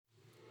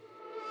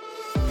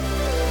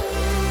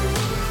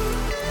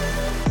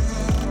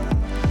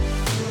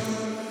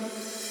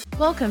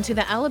Welcome to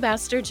the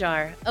Alabaster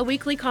Jar, a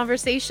weekly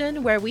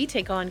conversation where we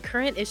take on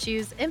current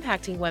issues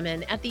impacting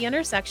women at the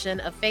intersection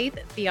of faith,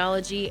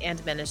 theology,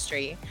 and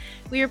ministry.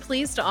 We are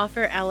pleased to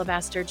offer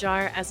Alabaster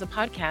Jar as a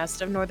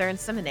podcast of Northern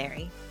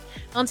Seminary.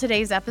 On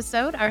today's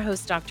episode, our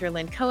host Dr.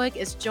 Lynn Cohick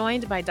is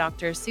joined by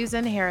Dr.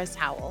 Susan Harris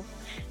Howell.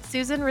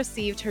 Susan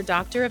received her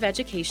Doctor of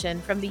Education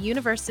from the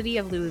University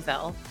of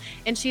Louisville,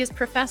 and she is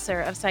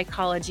professor of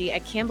psychology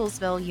at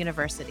Campbellsville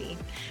University,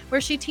 where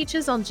she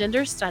teaches on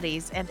gender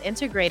studies and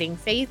integrating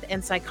faith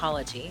and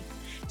psychology.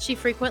 She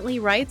frequently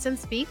writes and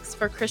speaks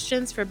for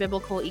Christians for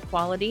Biblical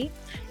Equality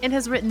and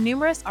has written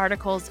numerous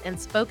articles and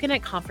spoken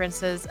at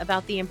conferences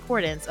about the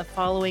importance of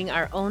following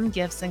our own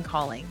gifts and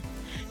calling.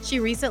 She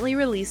recently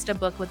released a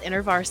book with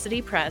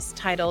InterVarsity Press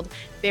titled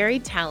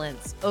Buried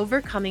Talents: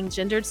 Overcoming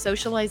Gendered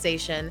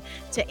Socialization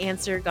to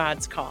Answer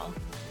God's Call.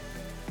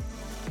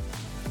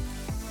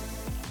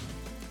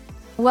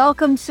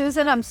 Welcome,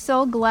 Susan. I'm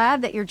so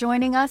glad that you're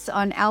joining us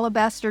on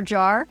Alabaster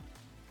Jar.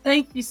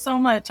 Thank you so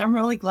much. I'm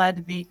really glad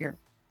to be here.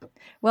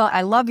 Well,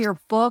 I love your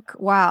book.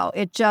 Wow,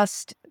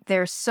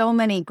 there's so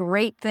many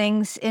great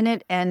things in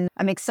it, and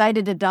I'm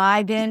excited to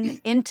dive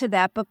into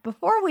that. But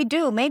before we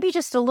do, maybe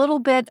just a little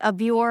bit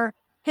of your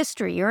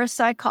history. You're a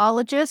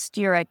psychologist.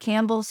 You're at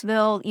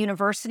Campbellsville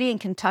University in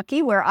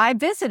Kentucky, where I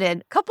visited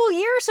a couple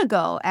years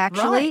ago,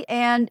 actually, Right.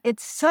 and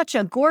it's such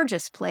a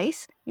gorgeous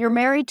place. You're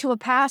married to a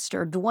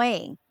pastor,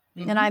 Dwayne,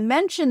 and I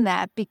mention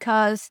that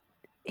because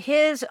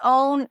his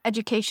own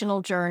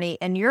educational journey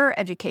and your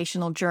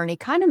educational journey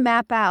kind of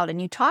map out,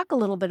 and you talk a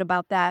little bit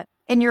about that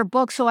in your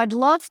book. So I'd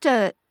love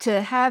to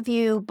have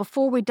you,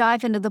 before we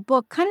dive into the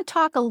book, kind of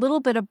talk a little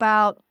bit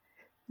about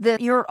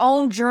your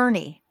own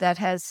journey that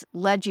has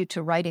led you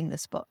to writing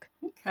this book.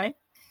 Okay.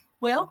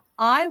 Well,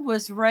 I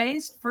was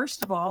raised,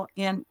 first of all,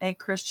 in a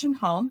Christian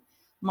home.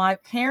 My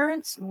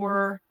parents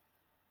were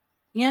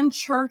in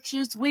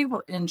churches. We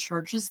were in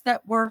churches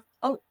that were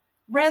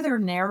rather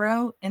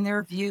narrow in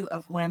their view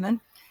of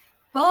women.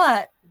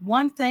 But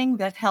one thing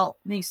that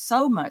helped me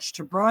so much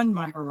to broaden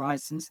my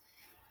horizons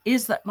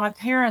is that my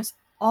parents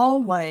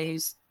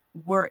always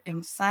were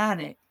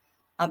emphatic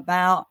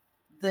about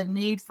the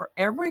need for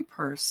every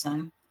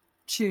person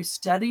to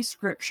study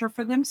scripture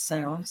for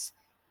themselves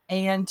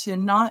and to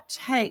not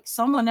take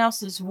someone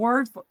else's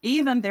word for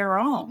even their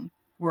own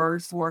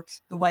word for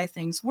the way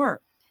things were.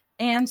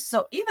 And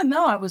so even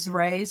though I was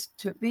raised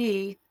to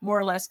be more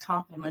or less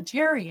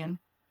complementarian,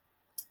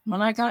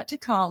 when I got to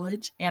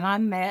college and I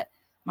met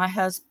my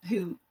husband,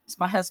 who is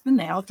my husband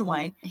now,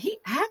 Dwayne, he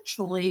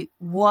actually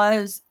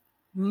was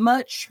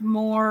much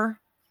more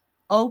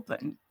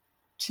open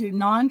to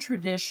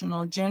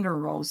non-traditional gender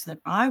roles than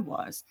I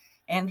was.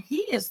 And he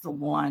is the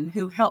one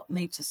who helped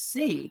me to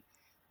see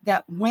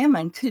that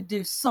women could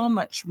do so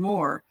much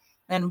more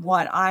than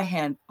what I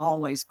had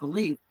always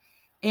believed.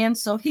 And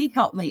so he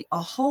helped me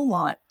a whole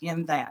lot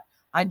in that.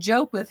 I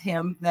joke with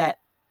him that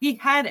he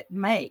had it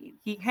made.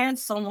 He had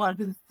someone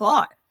who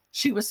thought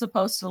she was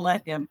supposed to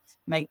let him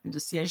make the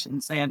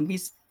decisions. And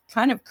he's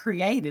kind of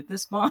created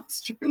this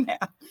monster now.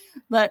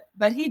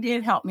 But he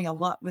did help me a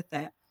lot with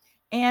that.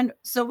 And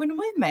so when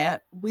we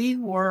met, we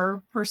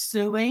were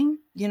pursuing,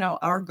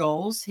 our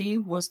goals. He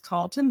was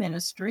called to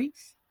ministry,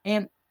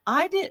 and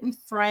I didn't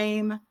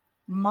frame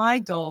my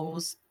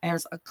goals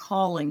as a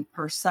calling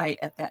per se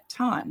at that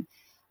time.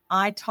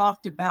 I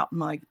talked about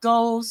my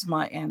goals,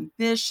 my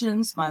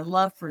ambitions, my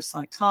love for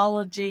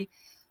psychology,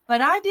 but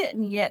I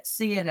didn't yet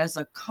see it as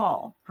a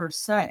call per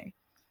se.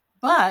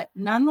 But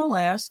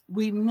nonetheless,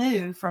 we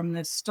knew from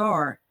the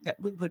start that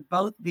we would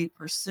both be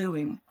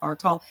pursuing our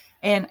call.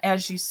 And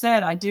as you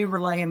said, I do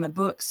relay in the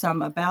book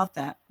some about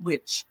that,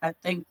 which I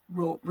think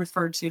we'll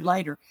refer to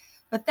later.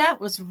 But that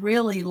was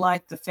really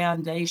like the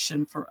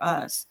foundation for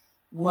us,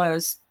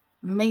 was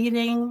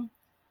meeting,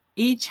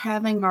 each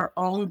having our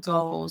own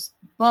goals,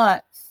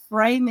 but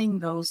framing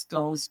those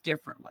goals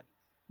differently.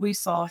 We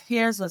saw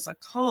his as a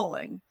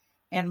calling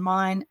and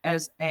mine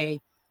as a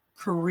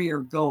career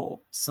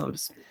goal, so to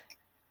speak.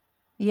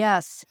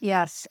 Yes.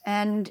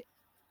 And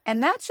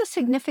that's a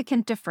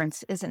significant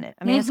difference, isn't it?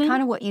 I mean, it's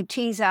kind of what you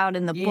tease out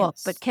in the book,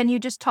 but can you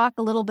just talk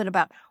a little bit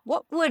about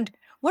what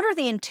are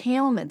the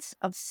entailments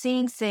of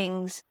seeing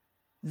things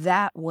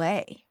that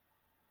way?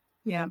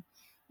 Yeah.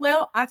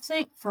 Well, I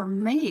think for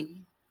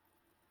me,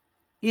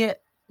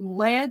 it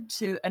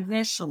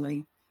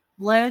initially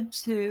led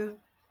to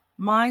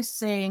my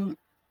seeing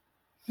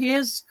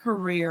his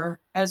career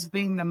as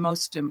being the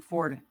most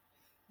important.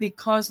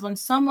 Because when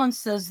someone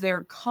says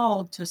they're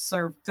called to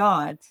serve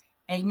God,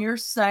 and you're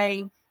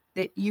saying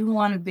that you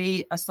want to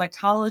be a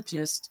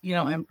psychologist,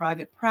 in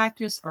private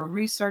practice or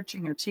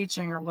researching or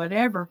teaching or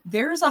whatever,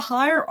 there's a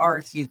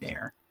hierarchy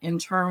there in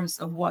terms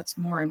of what's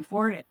more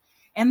important.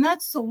 And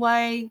that's the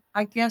way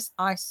I guess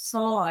I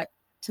saw it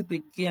to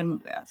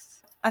begin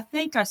with. I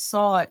think I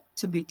saw it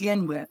to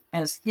begin with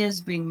as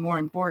his being more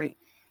important.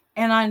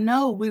 And I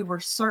know we were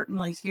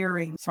certainly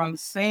hearing from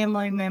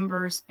family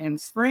members and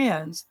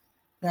friends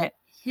that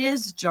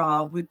his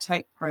job would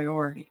take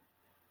priority,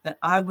 that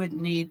I would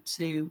need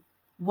to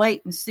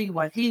wait and see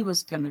what he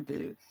was going to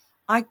do.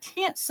 I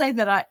can't say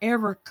that I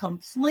ever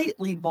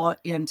completely bought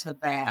into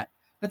that,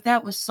 but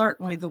that was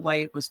certainly the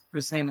way it was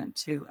presented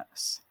to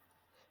us.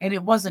 And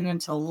it wasn't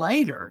until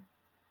later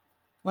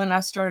when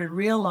I started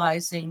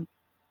realizing,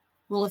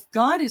 well, if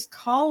God is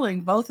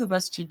calling both of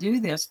us to do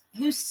this,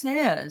 who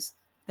says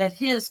that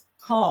his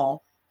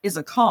call is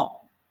a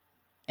call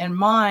and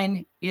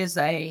mine is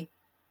I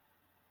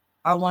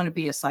want to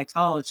be a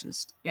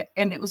psychologist?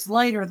 And it was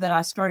later that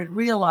I started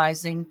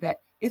realizing that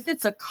if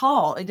it's a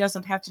call, it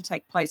doesn't have to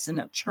take place in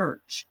a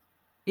church.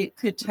 It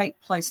could take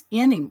place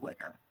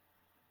anywhere.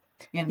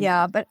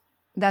 Yeah, but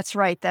that's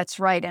right. That's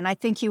right. And I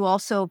think you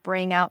also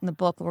bring out in the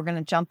book, we're going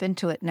to jump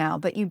into it now,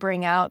 but you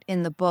bring out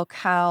in the book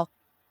how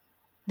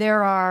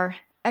there are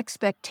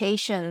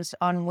expectations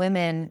on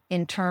women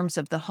in terms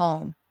of the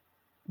home,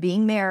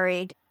 being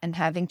married and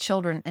having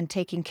children and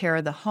taking care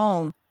of the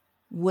home,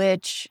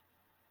 which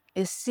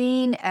is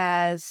seen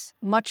as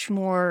much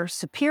more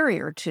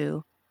superior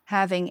to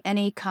having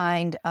any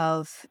kind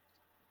of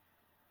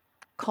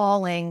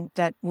calling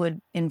that would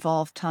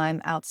involve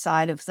time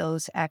outside of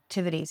those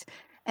activities.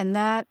 And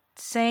that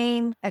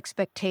same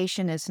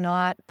expectation is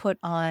not put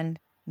on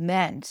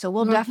men. So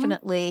we'll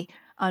definitely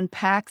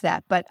unpack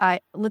that. But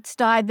let's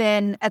dive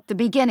in at the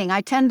beginning.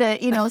 I tend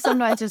to,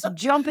 sometimes just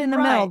jump in the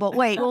middle, but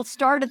wait, we'll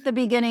start at the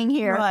beginning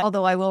here. Right.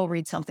 Although I will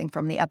read something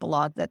from the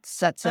epilogue that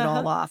sets it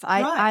all off.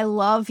 Right. I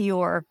love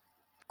your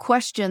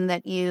question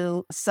that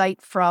you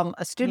cite from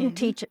a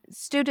student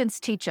students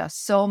teach us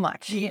so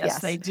much. Yes,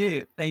 they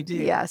do. They do.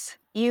 Yes.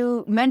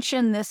 You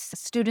mentioned this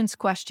student's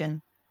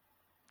question.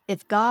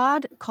 If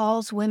God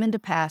calls women to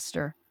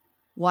pastor,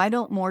 why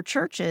don't more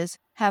churches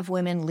have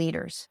women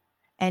leaders?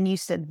 And you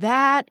said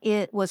that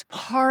it was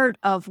part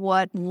of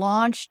what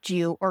launched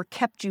you or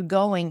kept you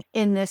going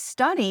in this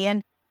study.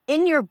 And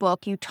in your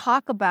book, you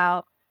talk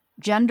about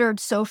gendered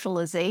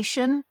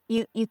socialization.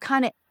 You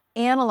kind of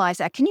analyze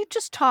that. Can you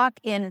just talk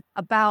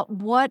about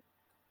what,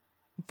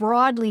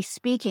 broadly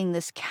speaking,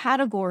 this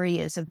category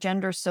is of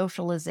gender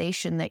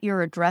socialization that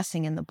you're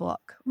addressing in the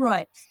book?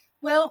 Right.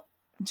 Well,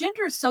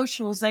 gender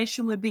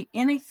socialization would be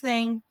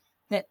anything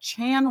that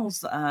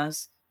channels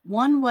us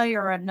one way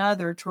or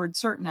another toward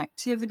certain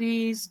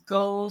activities,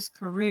 goals,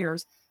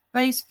 careers,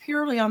 based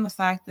purely on the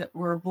fact that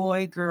we're a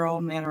boy, girl,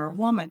 man, or a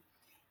woman.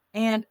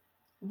 And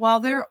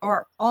while there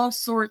are all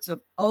sorts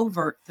of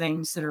overt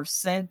things that are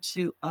said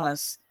to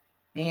us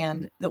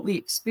and that we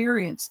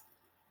experience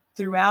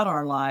throughout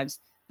our lives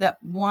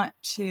that want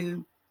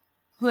to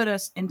put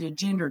us into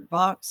gendered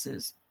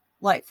boxes,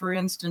 like, for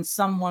instance,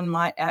 someone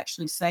might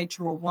actually say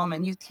to a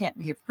woman, you can't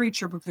be a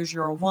preacher because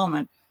you're a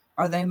woman.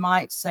 Or they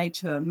might say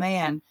to a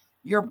man,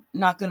 you're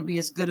not going to be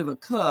as good of a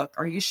cook,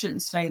 or you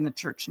shouldn't stay in the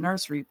church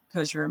nursery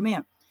because you're a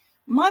man.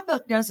 My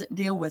book doesn't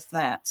deal with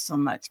that so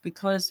much,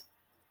 because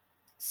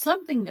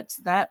something that's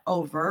that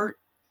overt,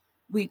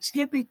 we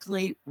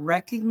typically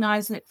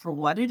recognize it for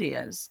what it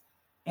is,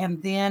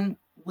 and then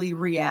we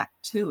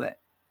react to it,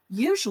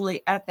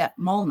 usually at that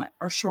moment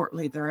or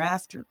shortly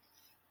thereafter.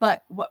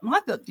 But what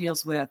my book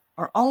deals with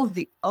are all of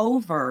the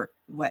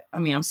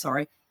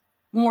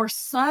more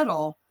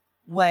subtle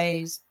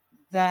ways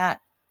that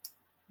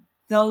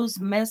those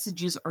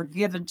messages are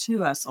given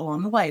to us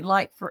along the way.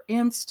 Like, for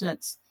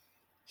instance,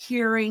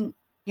 hearing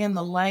in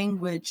the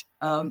language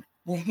of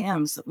the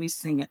hymns that we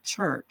sing at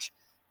church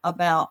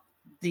about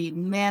the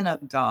men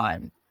of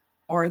God,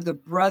 or the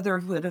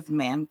brotherhood of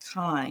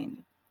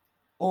mankind,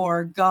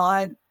 or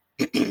God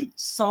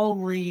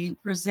solely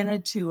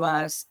presented to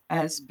us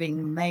as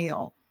being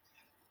male,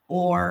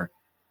 or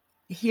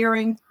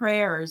hearing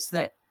prayers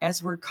that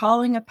as we're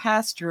calling a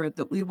pastor,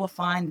 that we will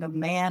find the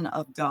man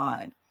of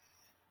God,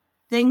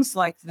 things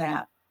like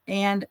that.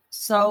 And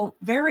so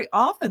very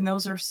often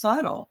those are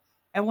subtle.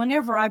 And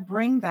whenever I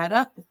bring that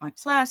up with my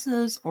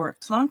classes or at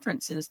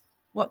conferences,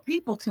 what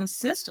people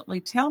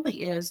consistently tell me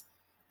is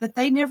that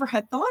they never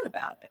had thought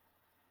about it.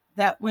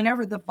 That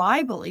whenever the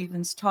Bible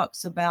even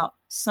talks about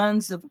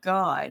sons of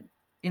God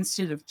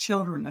instead of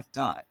children of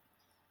God,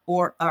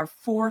 or our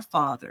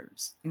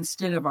forefathers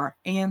instead of our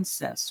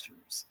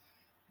ancestors,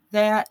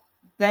 that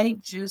they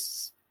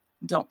just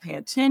don't pay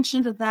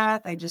attention to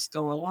that. They just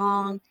go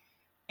along.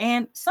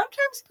 And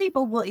sometimes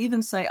people will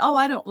even say, oh,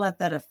 I don't let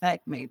that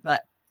affect me.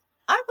 But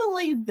I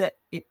believe that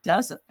it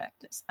does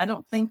affect us. I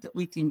don't think that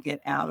we can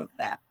get out of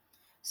that.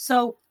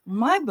 So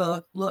my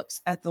book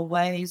looks at the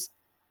ways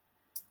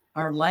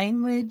our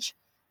language,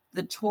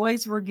 the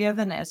toys we're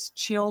given as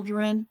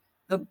children,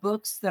 the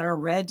books that are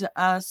read to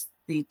us,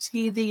 the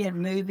TV and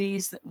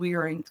movies that we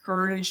are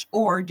encouraged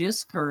or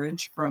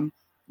discouraged from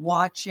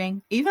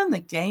watching, even the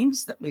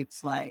games that we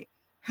play,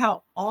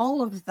 how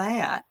all of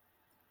that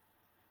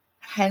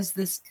has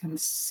this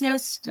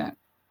consistent,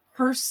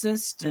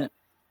 persistent,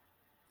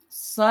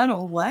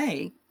 subtle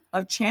way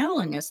of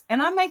channeling us.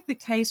 And I make the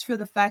case for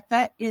the fact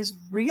that is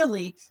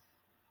really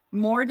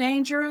more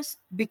dangerous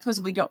because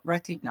we don't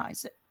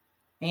recognize it.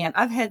 And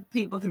I've had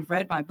people who've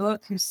read my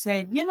book who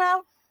said,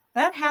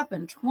 that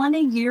happened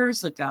 20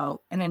 years ago.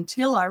 And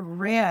until I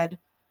read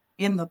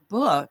in the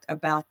book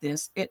about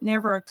this, it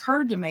never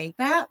occurred to me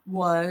that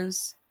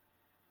was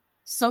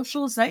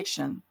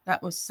socialization.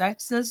 That was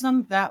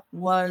sexism. That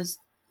was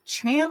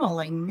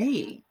channeling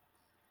me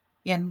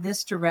in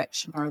this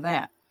direction or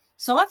that.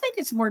 So I think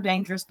it's more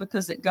dangerous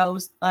because it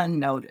goes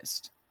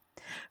unnoticed.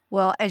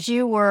 Well, as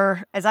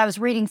I was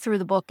reading through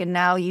the book and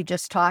now you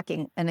just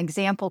talking, an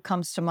example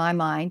comes to my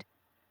mind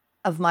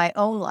of my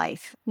own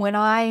life. When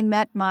I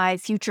met my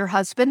future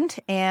husband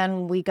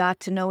and we got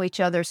to know each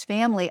other's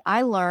family,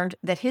 I learned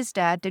that his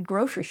dad did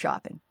grocery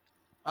shopping.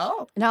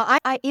 Oh, Now,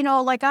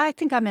 like I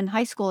think I'm in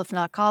high school, if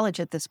not college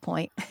at this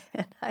point.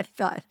 And I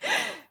thought,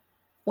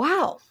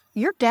 wow,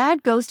 your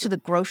dad goes to the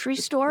grocery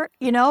store,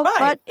 right.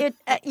 but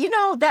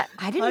that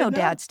I didn't I know know.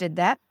 dads did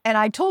that. And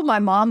I told my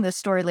mom this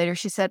story later.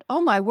 She said,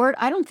 oh my word,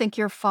 I don't think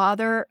your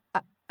father,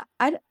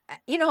 I,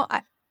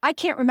 I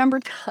can't remember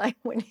a time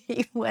when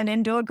he went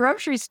into a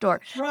grocery store.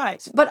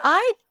 Right. But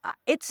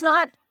it's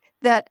not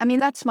that, I mean,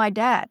 that's my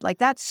dad. Like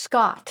that's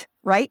Scott,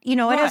 right? It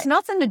has Right.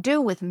 nothing to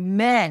do with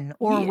men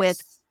or with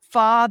Yes.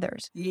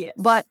 fathers. Yes.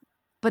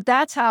 But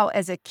that's how,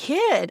 as a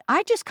kid,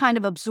 I just kind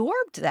of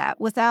absorbed that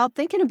without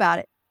thinking about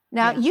it.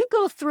 Now, Yeah. you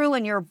go through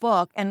in your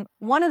book, and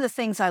one of the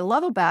things I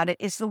love about it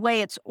is the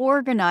way it's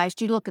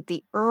organized. You look at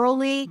the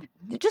early,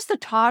 Mhm. just the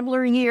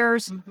toddler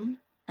years, Mhm.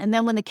 and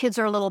then when the kids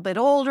are a little bit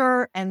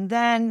older, and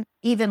then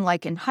even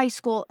like in high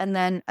school, and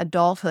then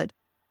adulthood.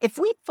 If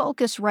we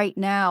focus right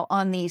now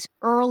on these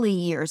early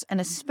years,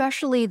 and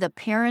especially the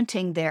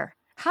parenting there,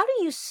 how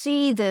do you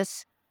see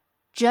this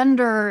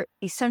gender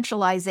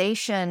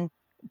essentialization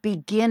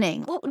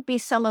beginning? What would be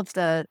some of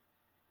the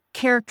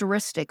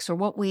characteristics or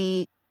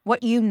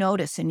what you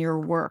notice in your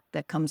work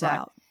that comes Right.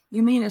 out?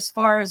 You mean as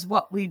far as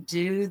what we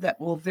do that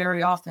will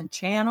very often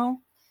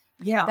channel?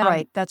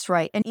 Yeah. That's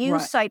right. And you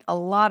Right. cite a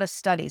lot of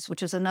studies,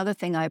 which is another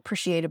thing I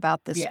appreciate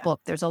about this Yeah.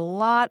 book. There's a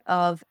lot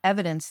of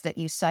evidence that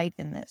you cite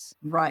in this.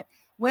 Right.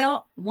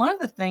 Well, one of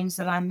the things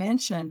that I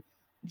mentioned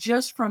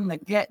just from the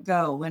get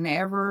go,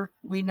 whenever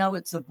we know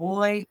it's a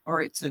boy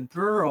or it's a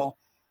girl,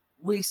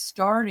 we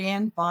start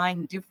in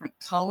buying different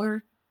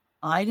colored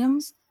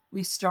items.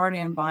 We start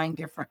in buying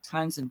different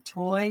kinds of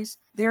toys.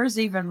 There's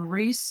even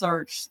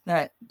research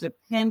that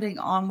depending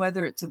on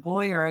whether it's a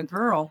boy or a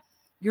girl,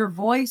 your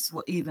voice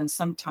will even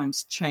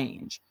sometimes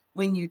change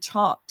when you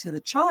talk to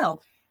the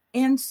child.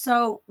 And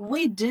so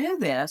we do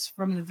this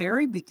from the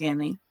very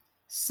beginning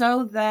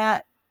so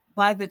that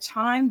by the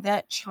time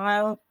that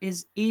child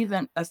is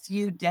even a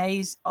few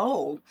days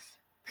old,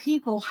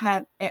 people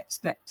have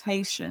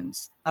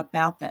expectations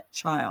about that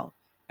child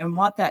and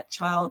what that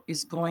child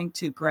is going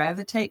to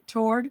gravitate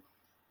toward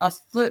a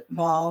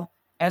football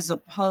as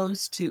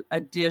opposed to a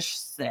dish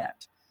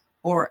set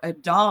or a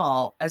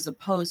doll as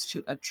opposed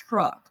to a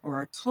truck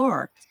or a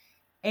car.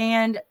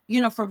 And,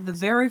 from the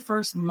very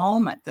first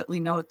moment that we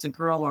know it's a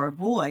girl or a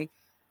boy,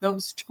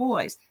 those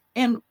toys.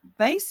 And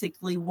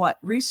basically, what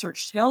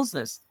research tells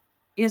us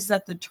is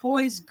that the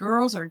toys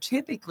girls are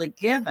typically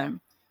given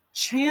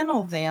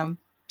channel them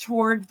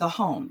toward the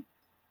home,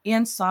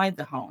 inside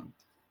the home,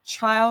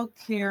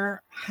 childcare,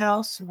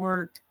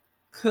 housework,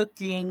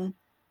 cooking,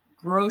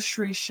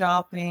 grocery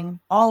shopping,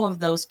 all of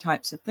those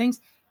types of things.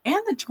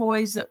 And the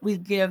toys that we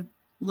give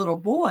little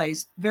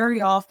boys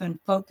very often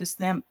focus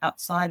them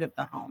outside of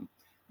the home,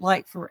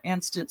 like, for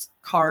instance,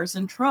 cars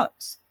and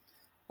trucks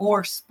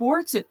or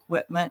sports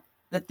equipment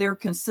that they're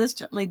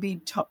consistently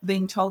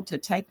being told to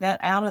take that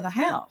out of the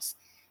house.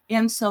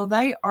 And so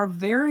they are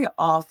very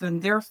often,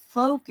 their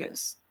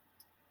focus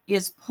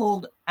is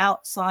pulled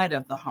outside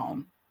of the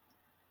home.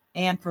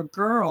 And for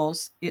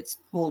girls, it's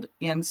pulled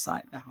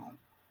inside the home.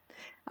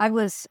 I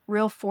was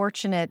real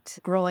fortunate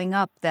growing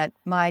up that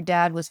my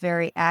dad was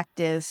very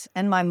active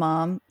and my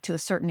mom to a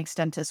certain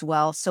extent as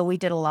well. So we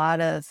did a lot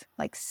of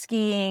like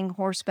skiing,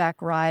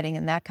 horseback riding,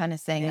 and that kind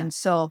of thing. Yeah. And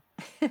so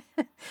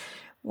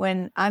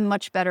when I'm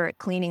much better at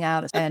cleaning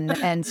out and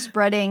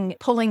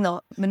pulling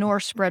the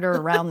manure spreader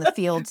around the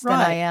fields than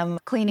I Right. am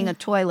cleaning a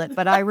toilet.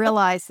 But I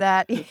realized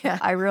that,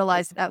 I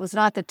realized that was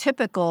not the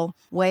typical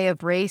way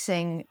of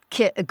raising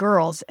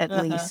girls, at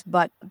Uh-huh. least.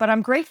 But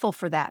I'm grateful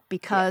for that Yeah.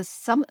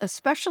 because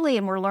especially,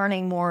 and we're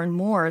learning more and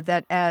more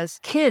that as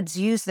kids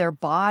use their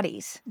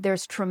bodies,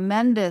 there's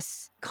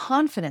tremendous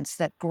confidence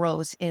that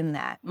grows in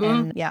that.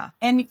 And yeah,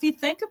 And if you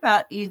think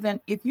about,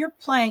 even if you're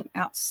playing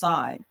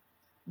outside,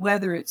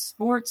 whether it's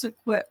sports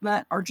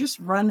equipment or just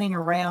running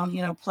around,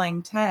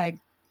 playing tag,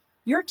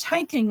 you're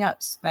taking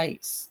up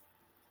space.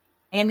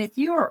 And if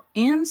you are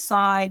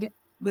inside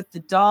with the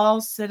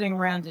dolls sitting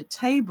around a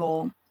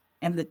table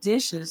and the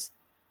dishes,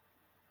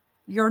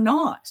 you're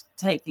not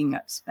taking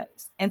up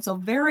space. And so,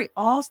 very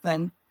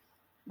often,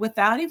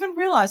 without even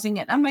realizing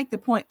it, I make the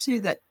point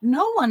too that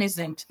no one is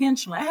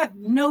intentional. I have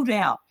no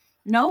doubt.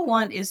 No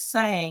one is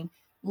saying,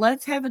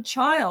 let's have a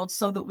child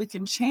so that we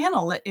can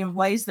channel it in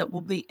ways that will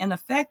be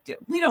ineffective.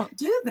 We don't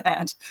do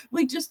that.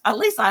 We just, at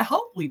least I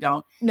hope we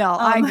don't. no,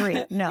 I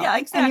agree. No. Yeah,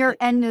 exactly.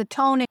 And the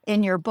tone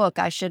in your book,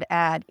 I should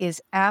add,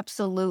 is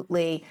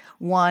absolutely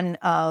one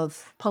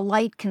of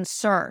polite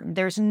concern.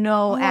 There's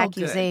no Oh, good.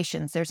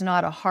 accusations. There's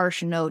not a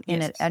harsh note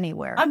in it Yes.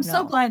 anywhere. I'm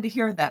so No. glad to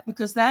hear that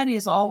because that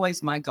is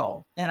always my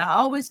goal. And I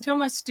always tell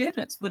my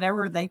students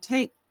whenever they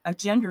take a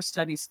gender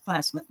studies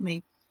class with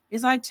me,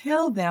 is I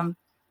tell them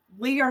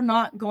we are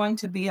not going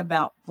to be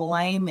about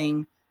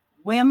blaming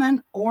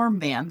women or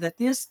men, that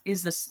this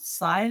is a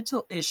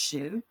societal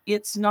issue.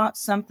 It's not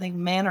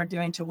something men are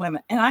doing to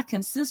women. And I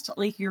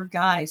consistently hear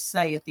guys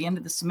say at the end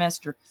of the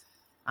semester,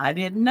 I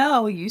didn't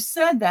know you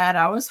said that.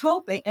 I was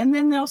hoping. And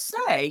then they'll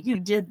say, you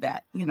did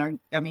that. You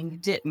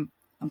didn't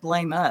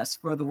blame us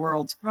for the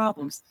world's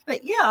problems.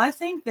 But yeah, I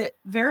think that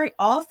very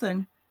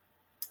often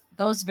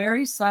those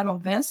very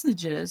subtle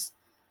messages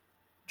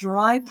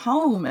drive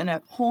home in a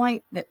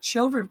point that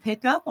children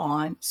pick up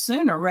on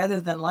sooner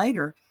rather than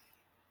later,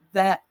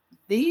 that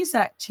these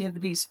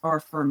activities are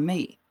for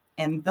me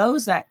and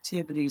those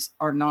activities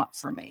are not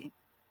for me.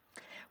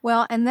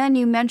 Well, and then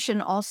you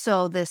mentioned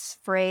also this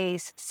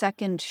phrase,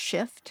 second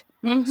shift.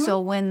 Mm-hmm.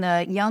 So when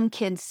the young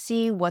kids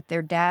see what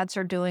their dads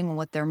are doing and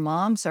what their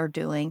moms are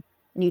doing,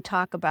 and you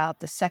talk about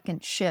the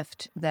second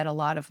shift that a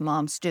lot of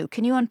moms do.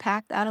 Can you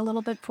unpack that a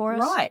little bit for us?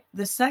 Right.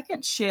 The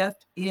second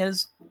shift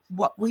is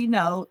what we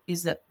know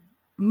is that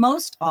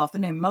most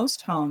often in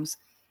most homes,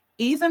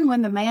 even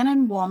when the man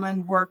and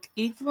woman work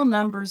equal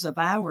numbers of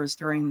hours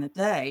during the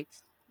day,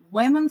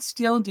 women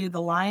still do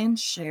the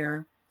lion's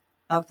share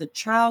of the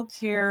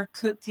childcare,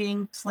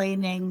 cooking,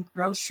 cleaning,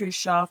 grocery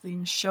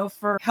shopping,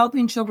 chauffeur,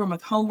 helping children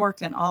with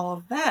homework and all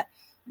of that,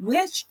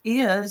 which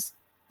is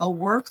a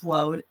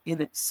workload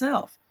in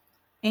itself.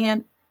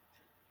 And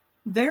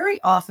very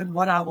often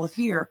what I will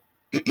hear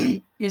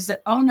is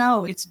that, oh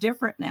no, it's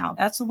different now.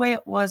 That's the way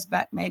it was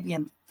back maybe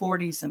in the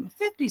 40s and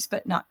the 50s,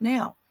 but not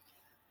now.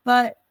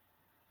 But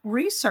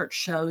research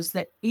shows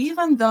that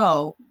even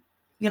though,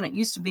 it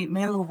used to be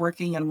men were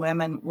working and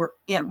women were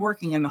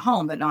working in the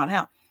home, but not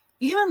out.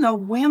 Even though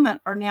women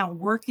are now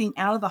working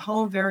out of the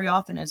home very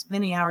often as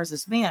many hours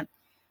as men,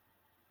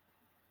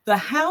 the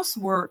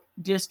housework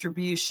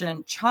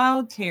distribution,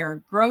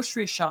 childcare,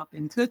 grocery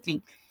shopping,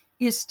 cooking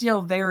is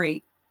still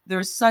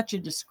there's such a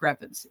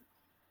discrepancy.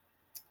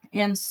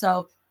 And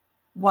so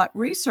what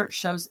research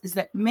shows is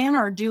that men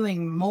are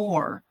doing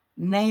more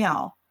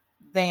now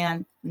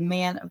than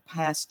men of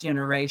past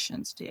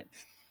generations did.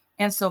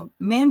 And so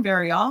men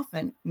very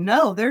often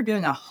know they're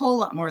doing a whole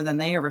lot more than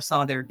they ever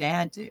saw their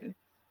dad do,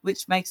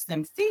 which makes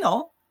them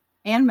feel,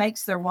 and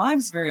makes their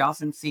wives very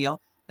often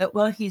feel, that,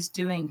 well, he's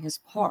doing his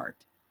part.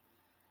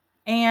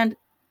 And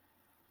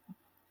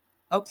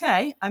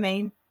okay,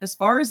 as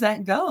far as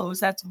that goes,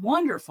 that's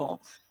wonderful.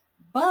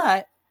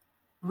 But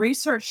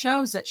research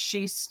shows that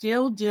she's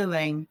still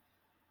doing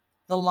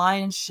the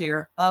lion's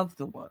share of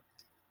the work,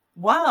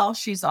 while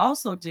she's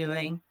also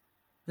doing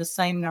the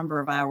same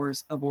number of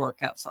hours of work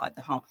outside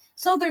the home.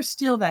 So there's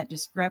still that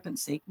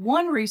discrepancy.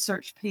 One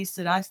research piece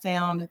that I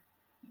found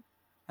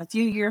a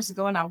few years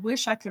ago, and I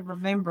wish I could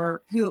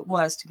remember who it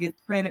was to give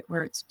credit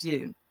where it's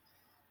due,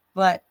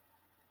 but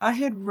I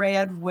had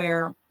read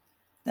where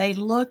they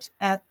looked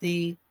at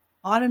the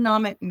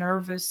autonomic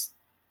nervous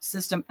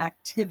system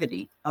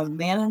activity of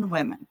men and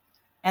women,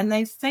 and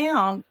they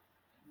found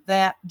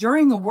that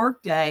during the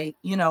workday,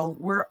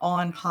 we're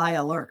on high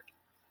alert,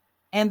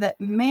 and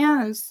that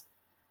men's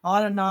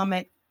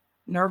autonomic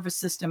nervous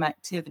system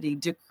activity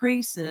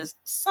decreases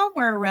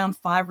somewhere around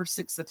 5 or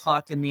 6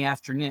 o'clock in the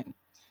afternoon.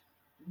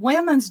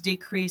 Women's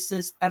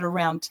decreases at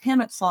around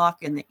 10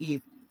 o'clock in the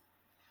evening.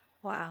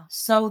 Wow.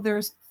 So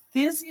there's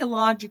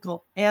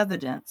physiological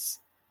evidence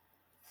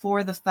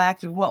for the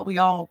fact of what we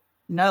all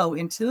know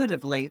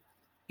intuitively,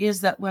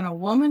 is that when a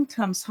woman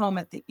comes home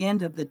at the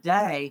end of the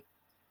day,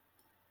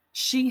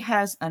 she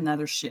has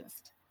another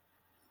shift.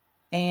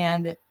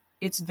 And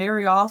it's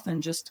very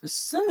often just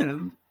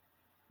assumed,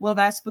 well,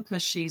 that's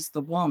because she's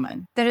the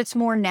woman. That it's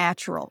more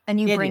natural, and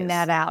you bring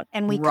that out.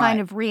 And we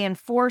kind of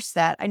reinforce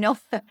that. I know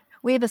that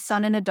we have a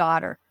son and a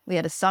daughter. We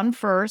had a son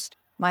first.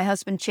 My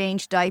husband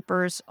changed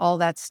diapers, all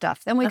that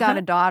stuff. Then we got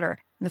a daughter.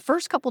 And the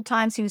first couple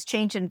times he was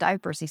changing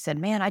diapers, he said,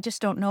 man, I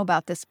just don't know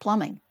about this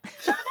plumbing.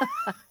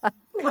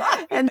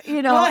 And,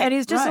 and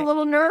he's just a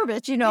little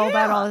nervous,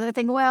 about all that. I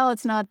think, well,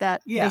 it's not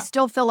that. They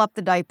still fill up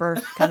the diaper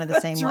kind of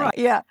the same way. Right.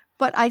 Yeah.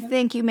 But I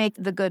think you make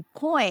the good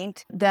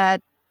point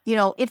that,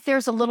 if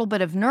there's a little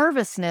bit of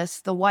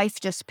nervousness, the wife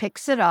just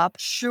picks it up.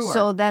 Sure.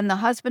 So then the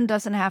husband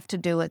doesn't have to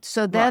do it.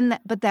 So then,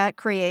 but that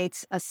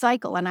creates a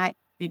cycle. And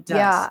it does.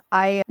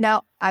 Yeah,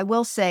 now I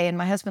will say, and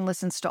my husband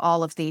listens to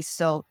all of these,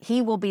 so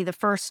he will be the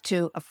first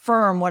to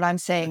affirm what I'm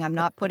saying. I'm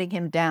not putting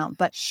him down,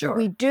 but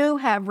we do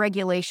have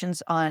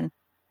regulations on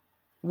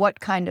what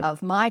kind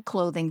of my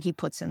clothing he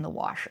puts in the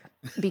washer,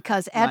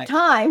 because at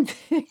times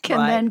it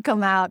can then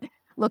come out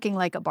looking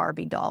like a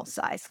Barbie doll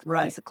size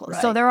piece of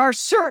clothes. So there are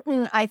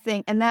certain, I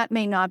think, and that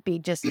may not be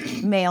just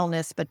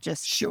maleness, but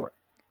just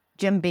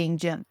Jim being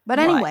Jim. But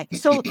anyway,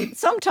 so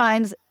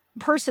sometimes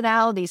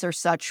personalities are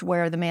such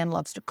where the man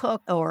loves to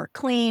cook or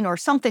clean or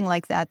something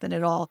like that, that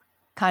it all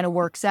kind of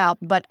works out.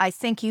 But I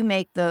think you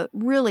make the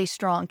really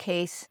strong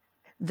case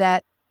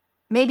that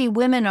maybe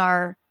women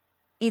are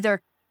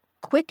either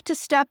quick to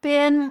step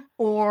in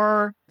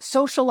or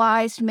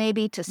socialized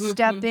maybe to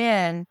step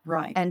in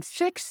and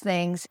fix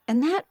things.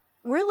 And that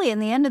really, in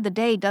the end of the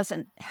day,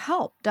 doesn't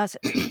help, does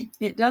it?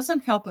 It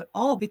doesn't help at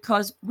all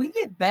because we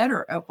get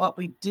better at what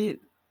we do.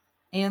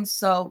 And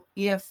so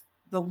if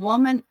the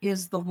woman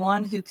is the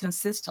one who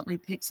consistently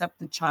picks up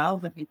the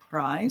child when he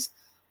cries,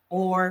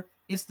 or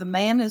if the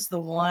man is the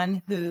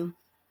one who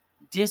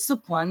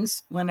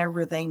disciplines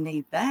whenever they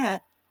need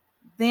that,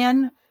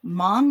 then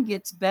mom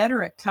gets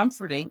better at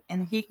comforting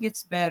and he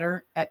gets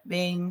better at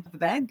being the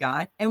bad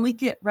guy. And we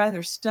get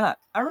rather stuck.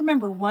 I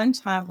remember one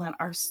time when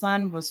our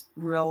son was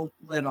real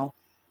little,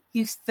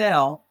 he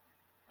fell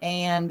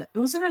and it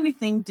wasn't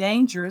anything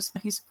dangerous.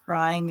 He's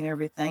crying and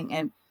everything.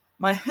 And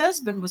my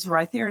husband was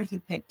right there and he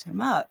picked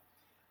him up.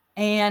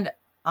 And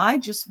I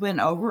just went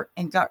over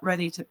and got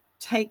ready to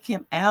take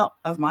him out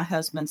of my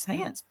husband's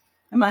hands.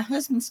 And my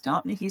husband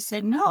stopped me. He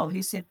said, no.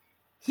 He said,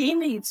 he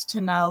needs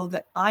to know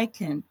that I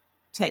can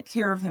take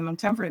care of him and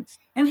comfort him.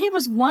 And he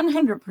was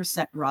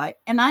 100% right.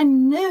 And I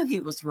knew he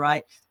was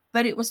right,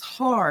 but it was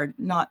hard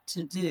not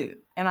to do.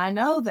 And I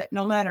know that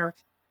no matter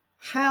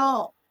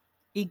how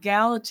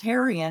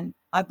egalitarian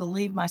I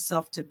believe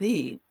myself to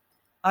be,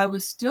 I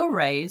was still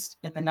raised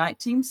in the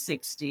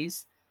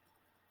 1960s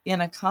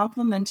in a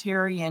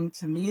complementarian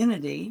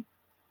community,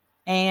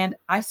 and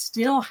I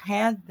still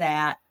had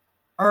that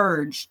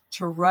urge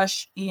to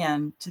rush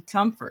in to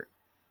comfort.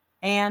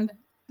 And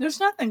there's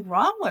nothing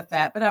wrong with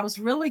that, but I was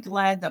really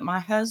glad that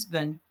my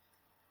husband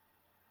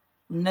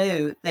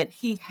knew that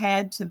he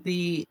had to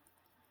be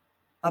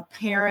a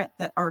parent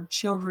that our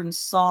children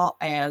saw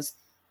as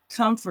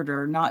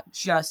comforter, not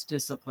just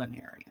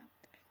disciplinarian.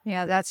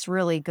 Yeah, that's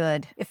really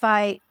good. If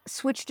I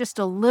switch just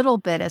a little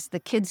bit as the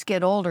kids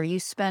get older, you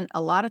spent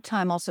a lot of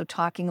time also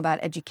talking about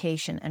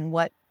education and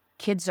what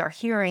kids are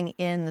hearing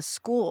in the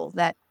school.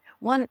 That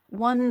one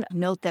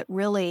note that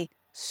really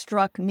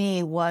struck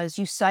me was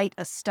you cite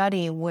a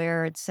study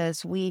where it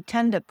says we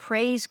tend to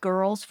praise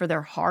girls for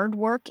their hard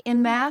work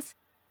in math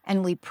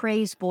and we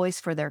praise boys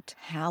for their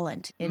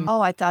talent in.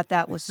 Oh, I thought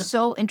that was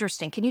so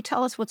interesting. Can you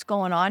tell us what's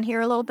going on here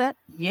a little bit?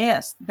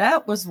 Yes,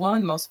 that was one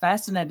of the most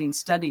fascinating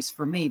studies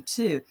for me,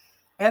 too.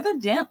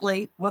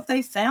 Evidently, what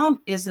they found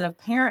is that a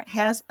parent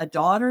has a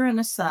daughter and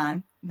a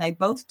son, and they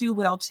both do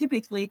well.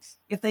 Typically,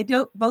 if they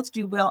don't both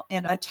do well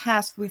in a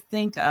task we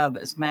think of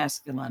as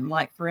masculine,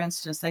 like for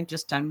instance, they've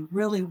just done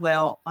really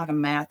well on a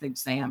math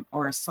exam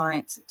or a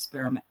science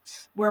experiment,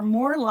 we're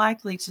more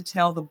likely to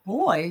tell the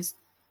boys,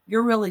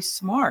 you're really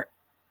smart,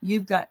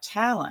 you've got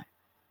talent,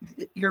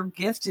 you're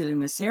gifted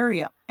in this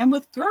area. And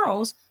with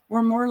girls,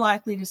 we're more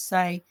likely to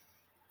say,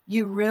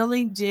 you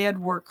really did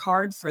work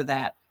hard for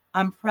that.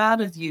 I'm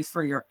proud of you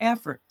for your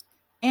effort.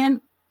 And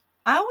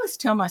I always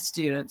tell my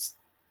students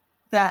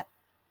that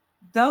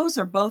those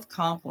are both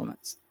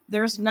compliments.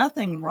 There's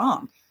nothing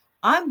wrong.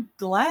 I'm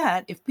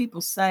glad if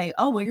people say,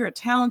 oh, well, you're a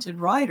talented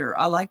writer.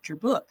 I liked your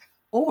book.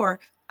 Or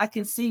I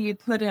can see you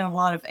put in a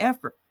lot of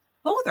effort.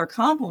 Both are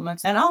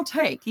compliments, and I'll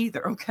take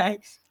either, okay?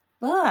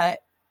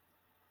 But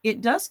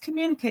it does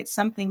communicate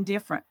something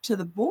different. To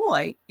the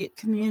boy, it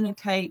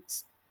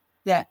communicates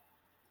that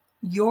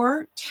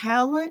your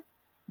talent,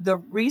 the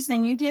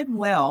reason you did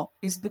well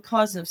is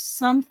because of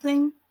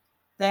something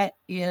that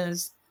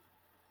is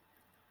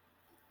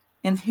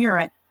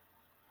inherent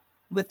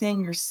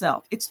within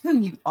yourself. It's who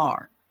you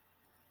are.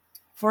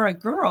 For a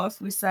girl,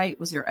 if we say it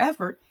was your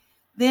effort,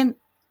 then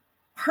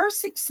her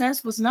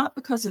success was not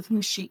because of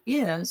who she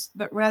is,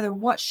 but rather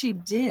what she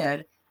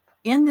did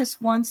in this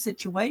one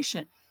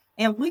situation.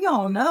 And we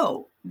all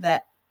know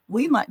that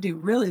we might do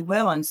really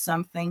well in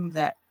something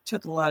that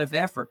took a lot of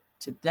effort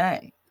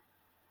today,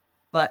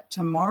 but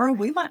tomorrow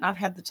we might not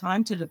have the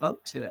time to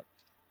devote to it.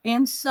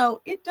 And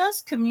so it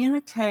does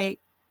communicate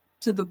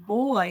to the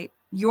boy,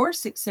 your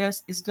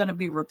success is going to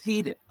be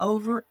repeated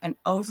over and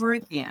over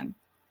again.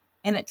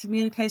 And it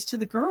communicates to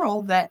the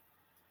girl that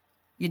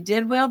you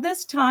did well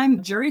this time.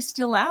 The jury's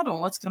still out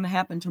on what's going to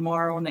happen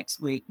tomorrow, next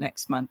week,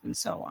 next month, and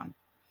so on.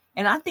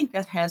 And I think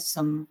that has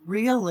some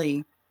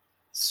really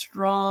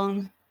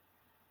strong,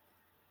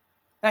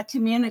 that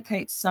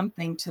communicates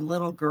something to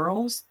little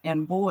girls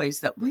and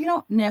boys that we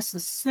don't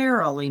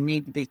necessarily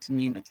need to be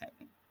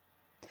communicating.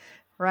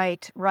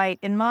 Right, right.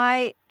 In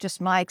my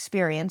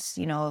experience,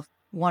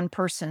 one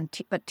person,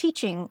 but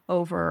teaching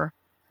over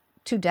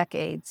 2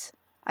 decades,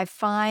 I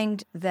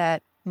find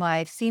that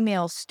my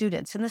female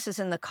students, and this is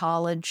in the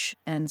college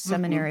and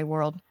seminary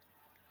world,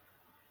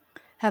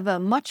 have a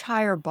much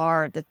higher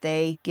bar that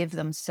they give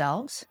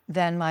themselves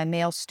than my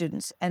male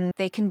students. And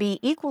they can be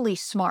equally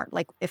smart.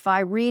 Like if I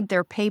read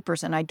their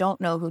papers and I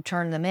don't know who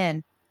turned them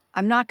in,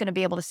 I'm not going to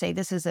be able to say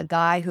this is a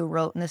guy who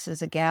wrote and this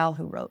is a gal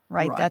who wrote,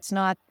 right? That's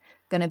not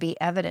going to be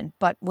evident.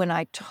 But when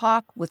I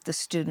talk with the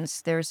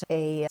students, there's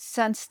a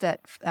sense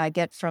that I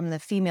get from the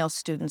female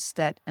students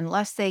that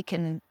unless they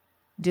can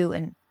do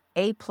an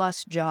A+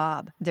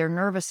 job, they're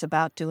nervous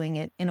about doing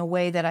it in a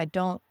way that I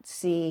don't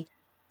see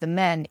the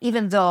men,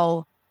 even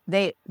though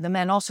the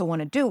men also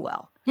want to do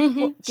well.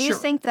 Do you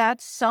think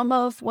that's some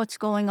of what's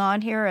going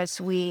on here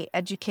as we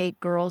educate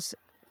girls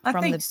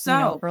from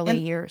the early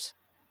years?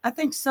 I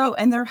think so.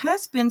 And there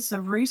has been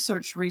some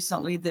research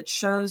recently that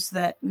shows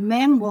that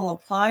men will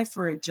apply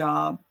for a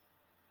job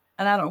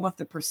and I don't know what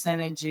the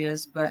percentage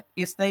is, but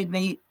if they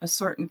meet a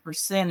certain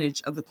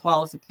percentage of the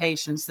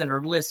qualifications that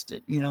are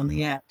listed, in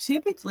the app,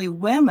 typically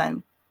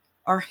women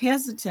are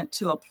hesitant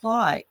to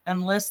apply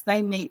unless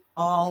they meet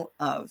all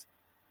of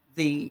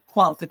the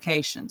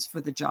qualifications for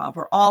the job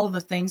or all of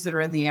the things that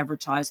are in the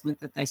advertisement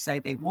that they say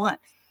they want.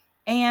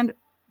 And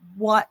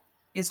what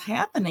is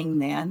happening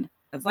then,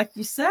 like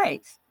you say,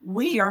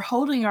 we are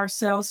holding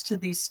ourselves to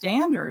these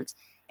standards.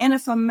 And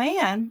if a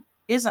man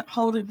isn't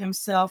holding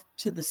himself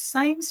to the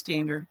same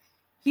standard,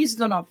 he's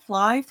going to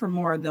apply for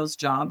more of those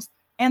jobs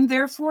and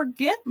therefore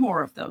get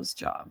more of those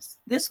jobs.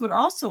 This would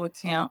also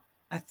account,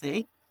 I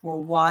think,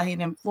 for why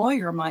an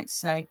employer might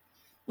say,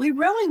 we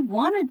really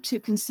wanted to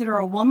consider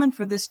a woman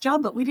for this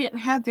job, but we didn't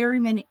have very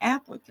many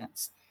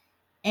applicants.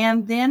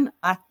 And then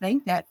I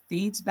think that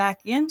feeds back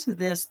into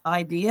this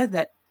idea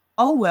that,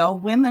 oh, well,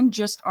 women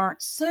just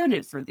aren't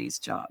suited for these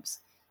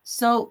jobs.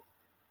 So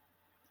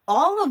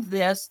all of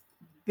this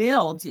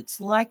builds.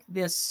 It's like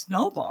this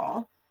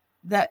snowball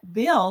that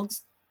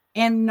builds,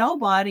 and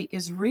nobody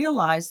is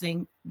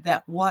realizing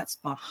that what's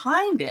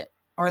behind it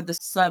are the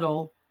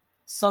subtle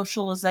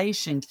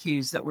socialization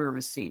cues that we're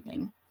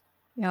receiving.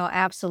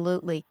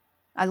 Absolutely.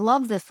 I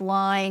love this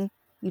line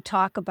you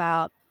talk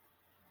about.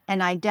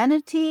 An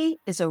identity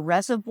is a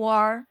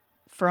reservoir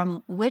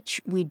from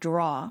which we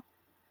draw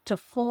to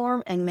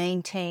form and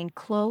maintain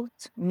close,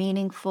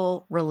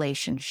 meaningful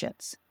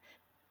relationships.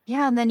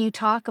 Yeah, and then you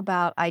talk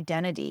about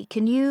identity.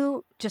 Can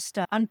you just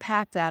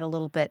unpack that a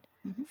little bit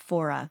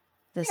for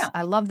this? Yeah.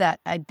 I love that.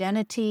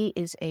 Identity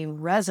is a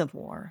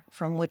reservoir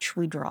from which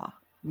we draw.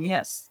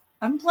 Yes.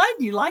 I'm glad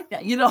you like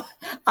that.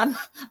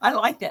 I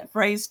like that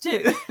phrase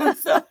too.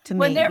 So To me,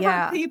 whenever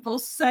yeah. people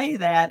say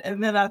that,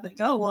 and then I think,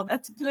 oh, well,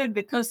 that's good,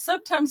 because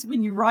sometimes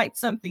when you write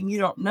something, you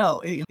don't know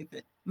if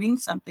it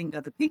means something to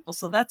other people.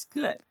 So that's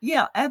good.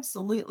 Yeah,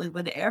 absolutely.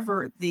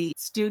 Whenever the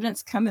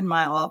students come in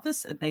my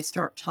office and they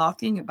start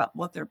talking about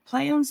what their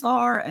plans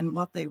are and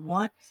what they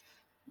want,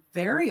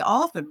 very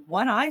often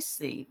what I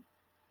see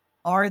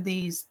are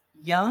these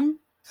young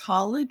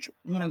college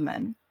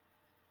women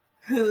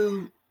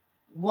who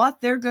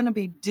what they're going to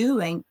be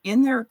doing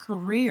in their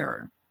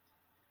career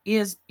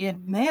is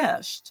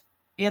enmeshed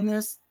in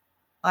this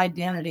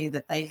identity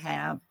that they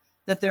have,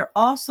 that they're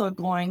also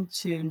going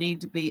to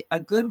need to be a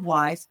good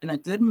wife and a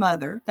good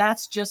mother.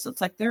 It's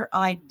like their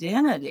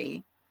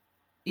identity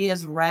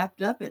is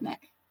wrapped up in that.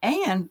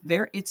 And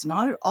it's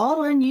not at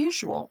all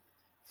unusual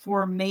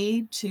for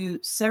me to,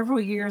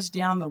 several years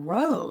down the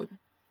road,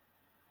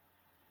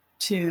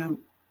 to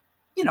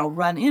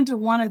run into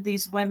one of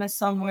these women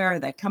somewhere.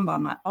 They come by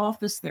my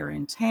office, they're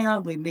in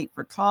town, we meet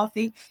for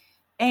coffee.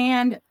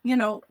 And,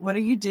 what are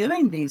you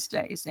doing these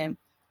days? And,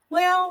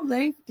 well,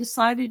 they've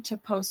decided to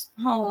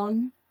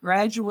postpone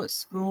graduate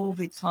school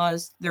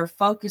because they're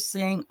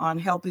focusing on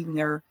helping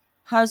their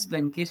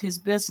husband get his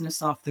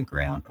business off the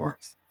ground, or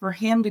for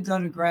him to go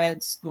to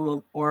grad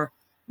school, or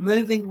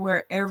moving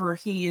wherever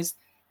he is.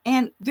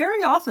 And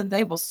very often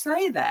they will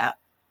say that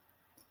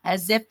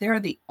as if they're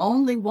the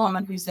only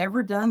woman who's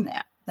ever done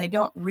that. They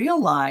don't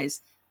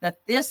realize that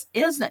this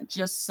isn't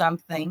just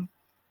something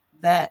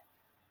that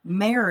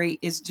Mary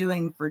is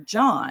doing for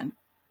John,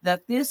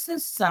 that this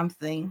is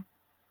something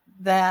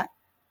that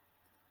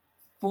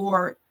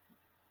for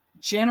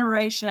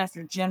generation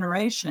after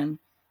generation,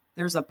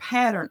 there's a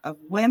pattern of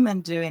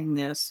women doing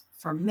this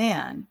for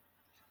men.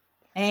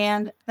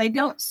 And they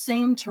don't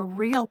seem to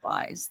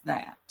realize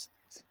that.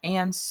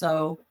 And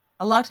so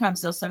a lot of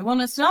times they'll say, well,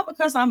 it's not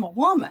because I'm a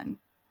woman.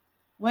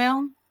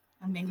 Well,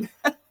 I mean,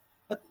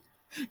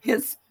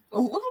 it's a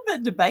little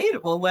bit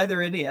debatable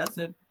whether it is.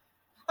 And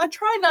I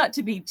try not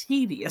to be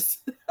tedious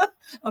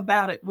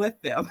about it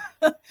with them,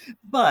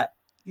 but,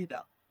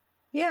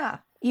 Yeah.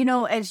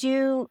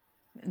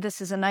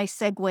 This is a nice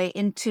segue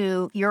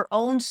into your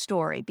own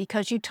story,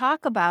 because you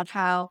talk about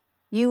how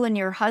you and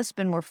your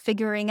husband were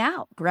figuring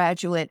out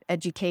graduate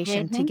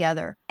education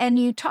together. And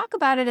you talk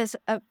about it as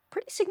a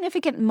pretty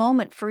significant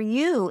moment for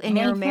you in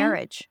your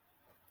marriage.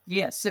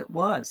 Yes, it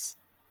was.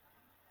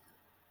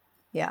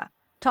 Yeah.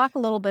 Talk a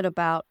little bit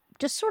about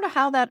just sort of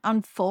how that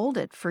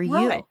unfolded for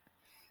you.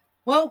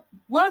 Well,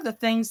 one of the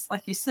things,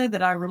 like you said,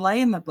 that I relay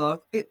in the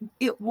book,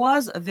 it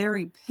was a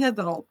very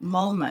pivotal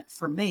moment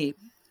for me.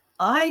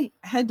 I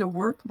had to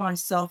work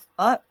myself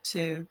up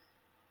to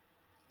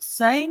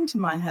saying to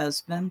my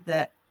husband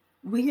that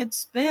we had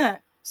spent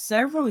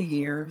several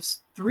years,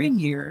 3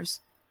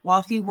 years,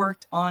 while he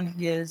worked on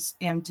his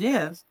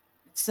MDiv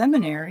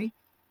seminary,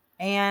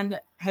 and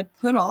had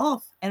put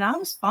off, and I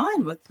was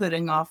fine with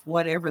putting off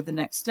whatever the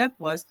next step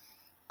was.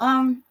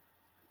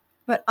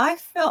 But I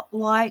felt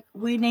like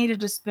we needed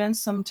to spend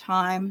some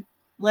time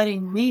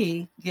letting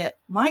me get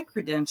my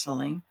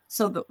credentialing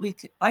so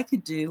that I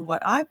could do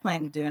what I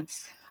plan to do. And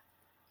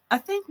I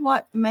think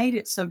what made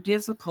it so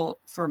difficult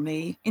for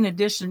me, in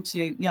addition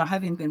to,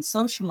 having been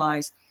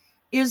socialized,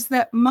 is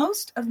that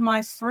most of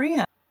my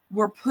friends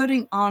were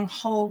putting on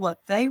hold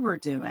what they were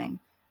doing.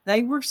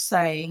 They were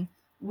saying,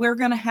 we're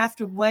going to have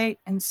to wait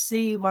and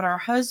see what our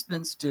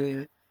husbands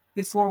do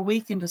before we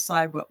can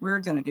decide what we're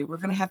going to do. We're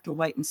going to have to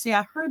wait and see.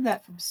 I heard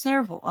that from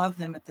several of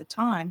them at the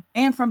time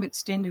and from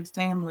extended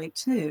family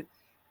too.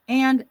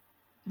 And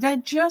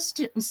that just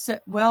didn't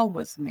sit well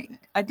with me.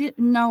 I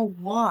didn't know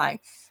why.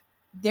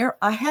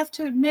 I have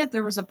to admit,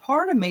 there was a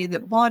part of me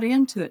that bought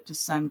into it to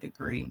some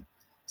degree.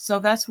 So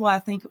that's why I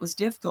think it was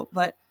difficult.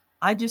 But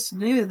I just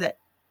knew that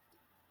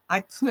I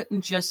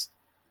couldn't just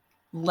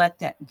let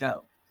that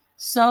go.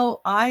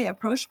 So I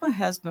approached my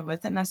husband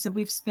with it and I said,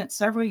 we've spent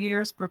several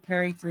years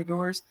preparing for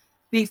yours.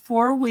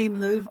 Before we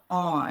move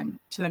on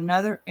to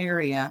another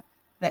area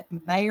that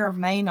may or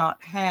may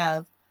not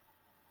have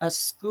a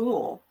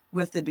school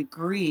with a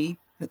degree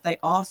that they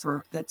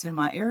offer that's in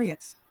my area,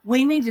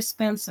 we need to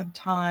spend some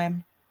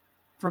time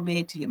for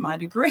me to get my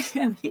degree.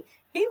 And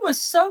he was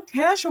so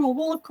casual.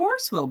 Well, of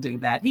course we'll do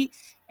that.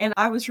 And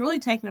I was really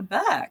taken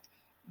aback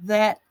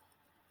that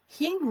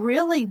he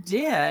really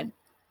did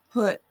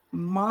put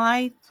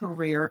my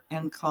career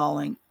and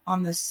calling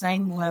on the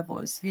same level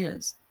as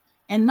his.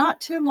 And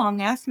not too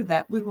long after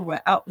that, we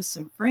were out with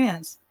some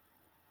friends,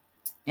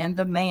 and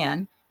the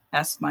man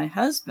asked my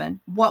husband,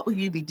 what will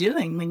you be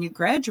doing when you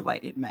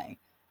graduate in May?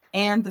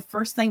 And the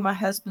first thing my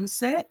husband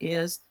said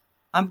is,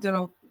 I'm going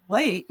to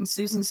wait, and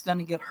Susan's going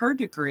to get her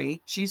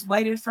degree. She's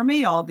waited for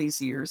me all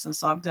these years, and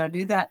so I'm going to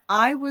do that.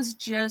 I was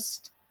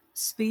just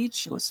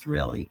speechless,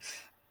 really.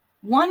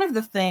 One of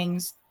the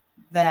things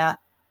that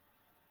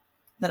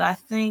I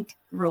think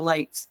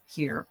relates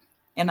here,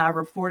 and I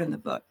report in the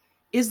book,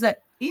 is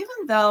that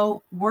even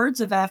though words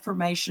of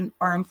affirmation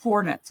are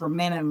important for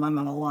men and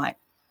women alike,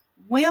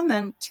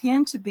 women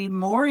tend to be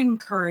more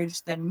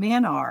encouraged than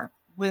men are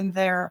when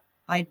their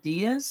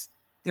ideas,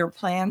 their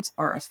plans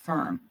are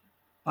affirmed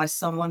by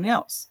someone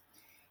else.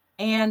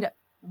 And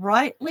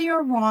rightly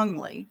or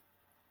wrongly,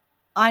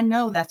 I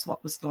know that's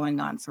what was going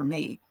on for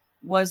me,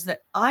 was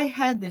that I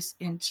had this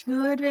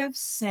intuitive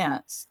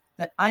sense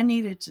that I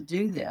needed to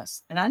do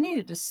this, and I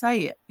needed to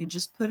say it and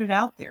just put it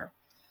out there.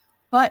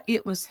 But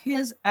it was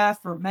his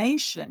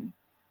affirmation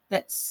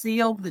that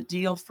sealed the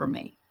deal for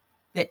me,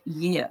 that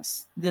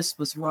yes, this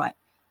was right.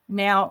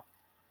 Now,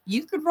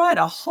 you could write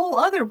a whole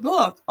other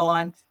book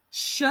on,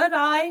 should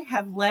I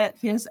have let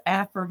his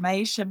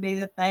affirmation be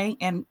the thing?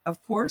 And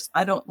of course,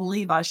 I don't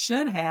believe I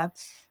should have.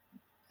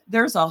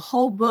 There's a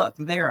whole book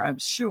there, I'm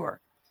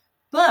sure.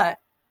 But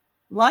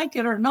like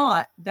it or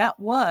not, that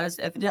was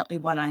evidently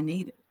what I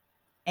needed.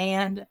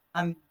 And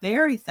I'm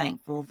very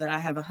thankful that I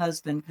have a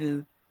husband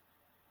who,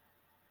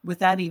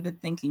 without even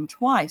thinking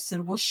twice,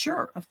 said, well,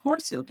 sure, of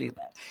course he'll do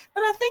that.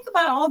 But I think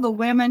about all the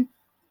women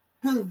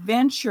who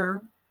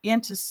venture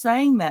into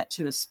saying that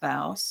to a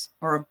spouse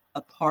or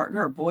a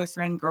partner, a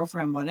boyfriend,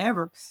 girlfriend,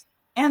 whatever,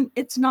 and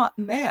it's not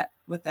met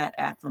with that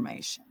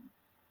affirmation.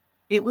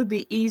 It would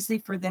be easy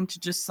for them to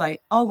just say,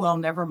 oh, well,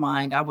 never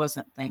mind, I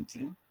wasn't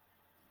thinking,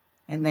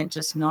 and then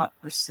just not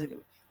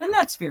pursue. And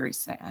that's very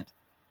sad.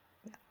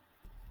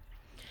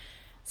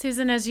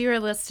 Susan, as you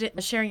were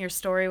sharing your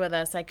story with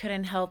us, I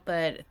couldn't help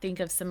but think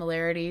of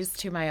similarities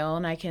to my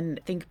own. I can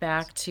think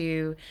back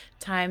to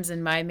times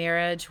in my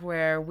marriage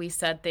where we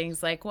said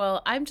things like,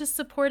 well, I'm just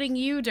supporting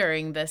you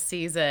during this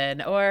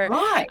season, or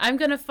Right. I'm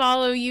going to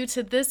follow you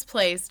to this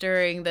place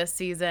during this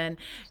season.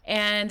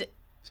 And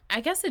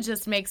I guess it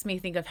just makes me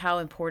think of how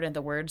important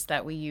the words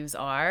that we use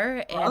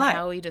are and Right.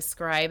 how we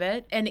describe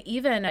it. And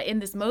even in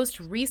this most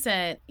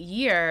recent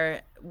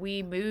year,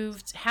 we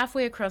moved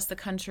halfway across the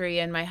country,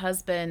 and my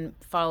husband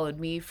followed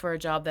me for a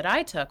job that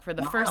I took for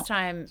the Wow. first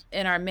time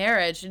in our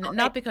marriage. Right.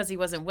 Not because he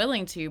wasn't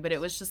willing to, but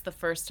it was just the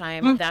first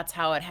time that's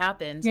how it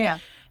happened. Yeah.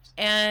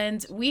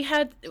 And we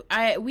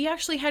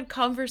actually had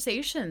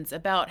conversations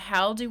about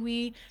how do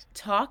we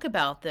talk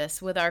about this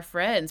with our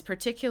friends,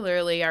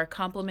 particularly our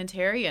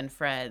complementarian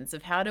friends,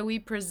 of how do we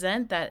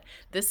present that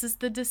this is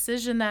the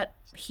decision that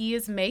he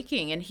is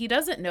making, and he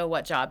doesn't know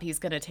what job he's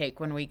going to take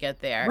when we get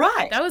there.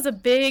 Right. That was a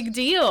big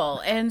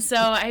deal. And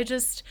so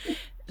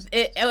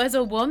as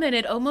a woman,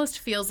 it almost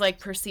feels like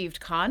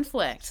perceived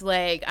conflict.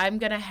 Like, I'm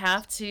going to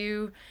have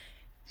to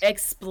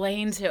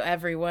explain to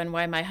everyone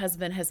why my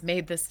husband has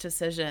made this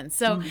decision.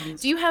 So,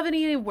 do you have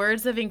any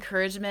words of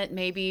encouragement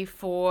maybe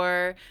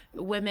for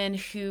women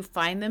who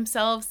find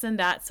themselves in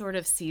that sort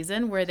of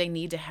season where they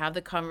need to have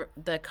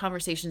the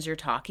conversations you're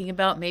talking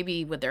about,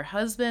 maybe with their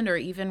husband or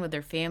even with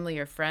their family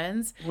or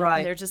friends, Right.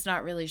 and they're just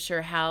not really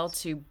sure how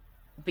to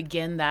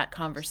begin that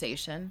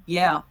conversation?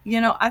 Yeah.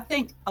 I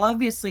think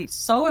obviously it's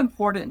so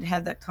important to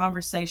have that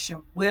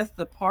conversation with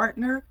the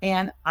partner.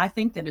 And I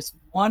think that it's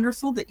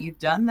wonderful that you've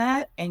done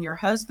that. And your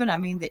husband, I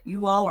mean, that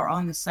you all are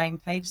on the same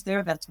page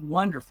there. That's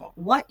wonderful.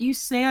 What you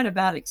said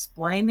about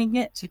explaining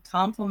it to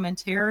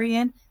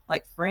complementarian,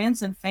 like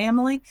friends and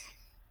family,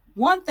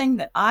 one thing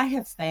that I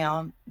have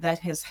found that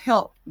has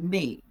helped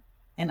me,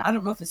 and I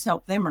don't know if it's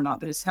helped them or not,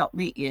 but it's helped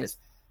me, is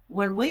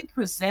when we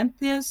present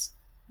this,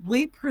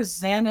 we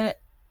present it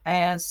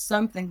as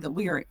something that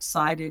we are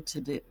excited to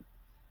do,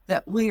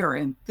 that we are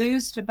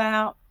enthused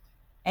about,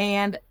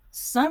 and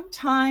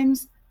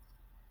sometimes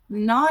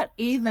not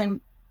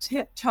even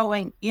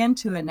tiptoeing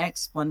into an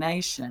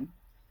explanation,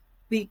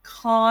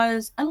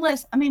 because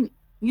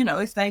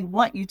if they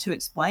want you to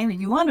explain and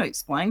you want to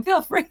explain,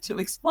 feel free to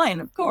explain,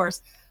 of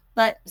course.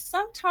 But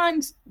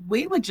sometimes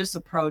we would just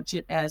approach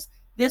it as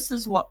this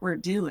is what we're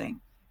doing.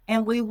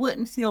 And we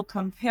wouldn't feel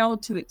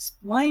compelled to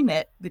explain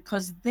it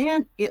because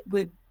then it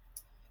would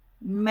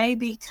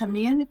maybe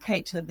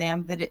communicate to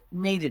them that it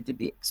needed to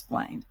be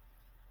explained.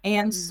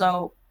 And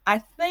so I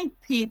think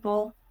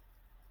people,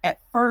 at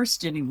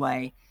first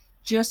anyway,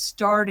 just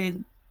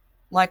started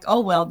like, oh,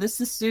 well,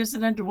 this is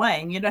Susan and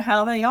Dwayne. You know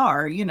how they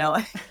are,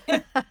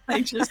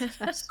 they just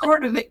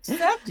sort of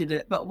accepted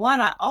it. But what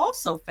I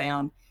also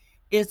found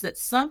is that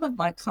some of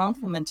my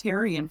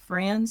complementarian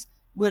friends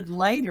would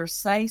later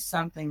say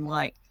something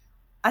like,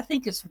 I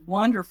think it's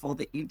wonderful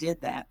that you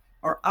did that.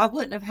 Or I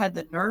wouldn't have had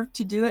the nerve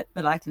to do it,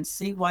 but I can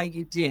see why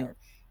you did.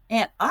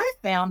 And I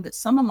found that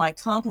some of my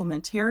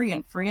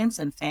complementarian friends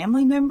and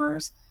family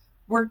members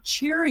were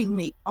cheering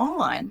me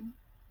on,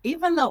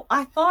 even though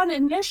I thought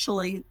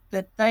initially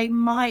that they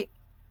might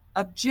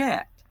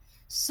object.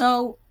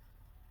 So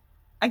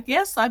I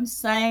guess I'm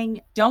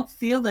saying don't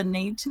feel the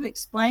need to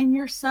explain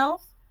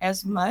yourself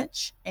as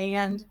much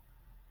and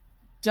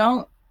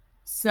don't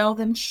sell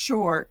them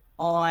short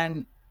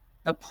on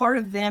the part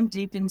of them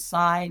deep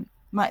inside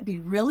might be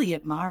really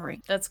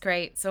admiring. That's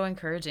great. So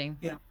encouraging.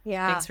 Yeah.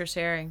 Yeah, Thanks for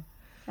sharing.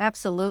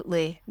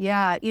 absolutely.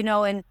 Yeah.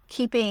 And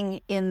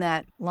keeping in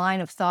that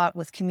line of thought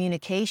with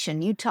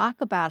communication, you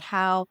talk about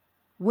how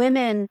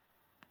women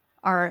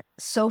are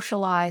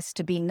socialized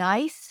to be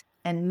nice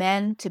and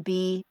men to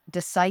be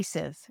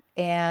decisive.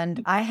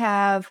 And I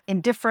have,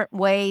 in different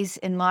ways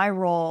in my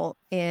role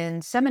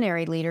in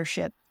seminary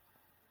leadership,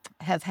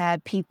 have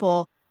had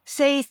people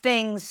say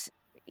things,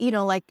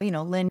 like,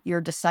 Lynn,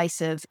 you're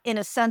decisive in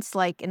a sense,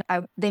 like, and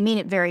they mean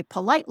it very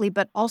politely,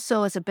 but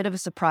also as a bit of a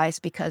surprise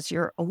because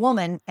you're a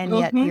woman and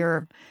yet Mm-hmm.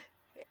 you're,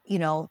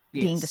 being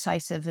Yes.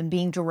 decisive and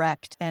being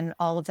direct and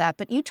all of that.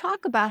 But you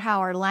talk about how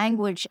our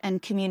language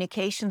and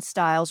communication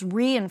styles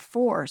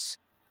reinforce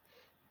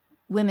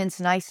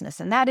women's niceness.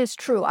 And that is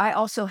true. I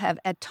also have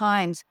at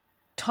times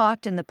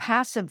talked in the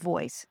passive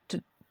voice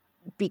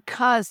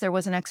because there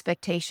was an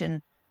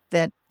expectation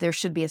that there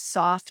should be a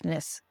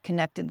softness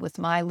connected with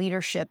my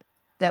leadership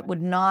that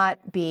would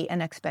not be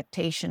an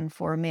expectation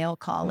for a male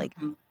colleague.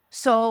 Mm-hmm.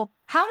 So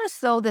how does,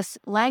 though, this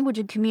language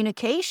and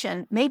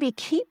communication maybe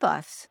keep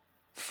us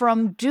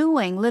from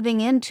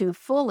living into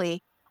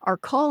fully our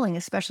calling,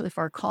 especially if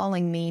our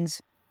calling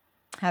means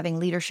having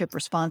leadership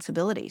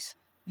responsibilities?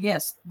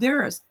 Yes,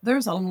 there's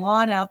a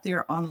lot out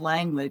there on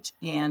language,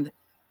 and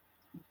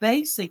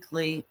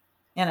basically,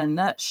 in a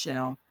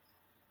nutshell,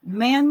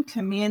 men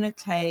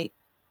communicate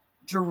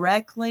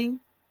directly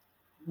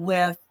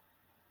with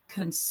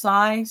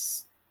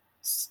concise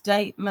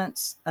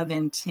statements of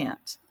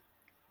intent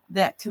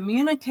that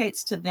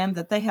communicates to them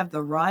that they have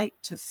the right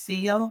to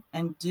feel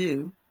and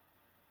do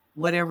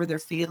whatever they're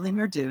feeling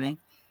or doing,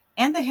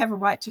 and they have a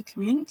right to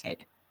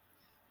communicate it.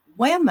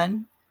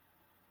 Women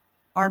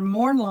are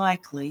more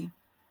likely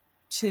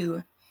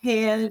to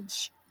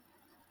hedge,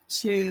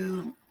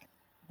 to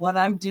what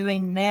I'm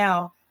doing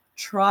now,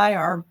 try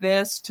our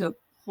best to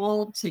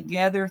pull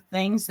together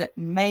things that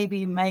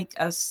maybe make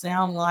us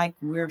sound like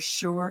we're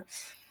sure.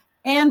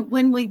 And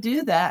when we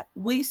do that,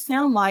 we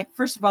sound like,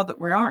 first of all, that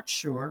we aren't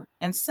sure.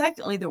 And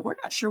secondly, that we're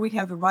not sure we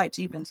have the right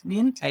to even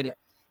communicate it.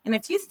 And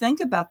if you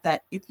think about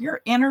that, if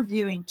you're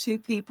interviewing two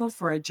people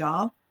for a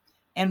job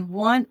and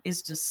one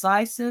is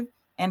decisive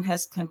and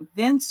has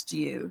convinced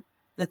you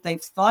that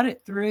they've thought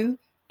it through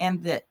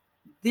and that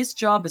this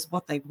job is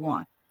what they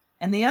want,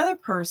 and the other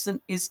person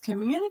is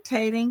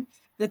communicating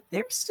that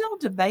they're still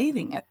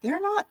debating it,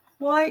 they're not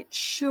quite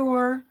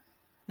sure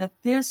that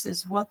this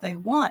is what they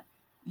want,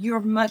 you're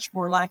much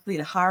more likely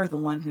to hire the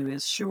one who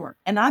is sure.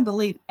 And I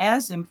believe,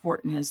 as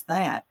important as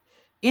that,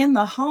 in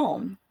the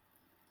home,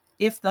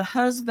 if the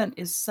husband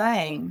is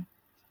saying,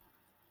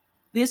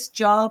 this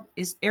job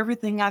is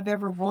everything I've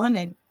ever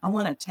wanted, I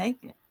want to take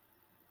it.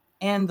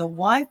 And the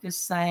wife is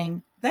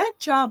saying, that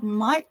job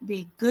might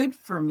be good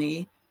for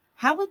me.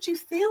 How would you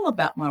feel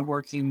about my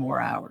working more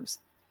hours?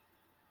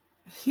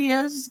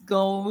 His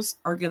goals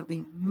are going to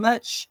be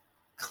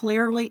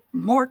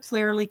more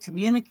clearly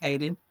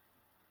communicated.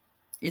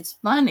 It's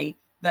funny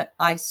that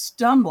I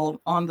stumbled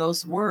on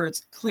those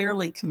words,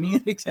 clearly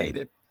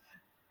communicated.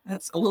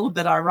 That's a little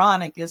bit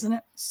ironic, isn't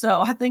it?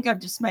 So I think I've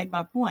just made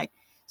my point.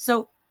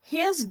 So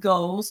his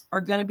goals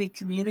are going to be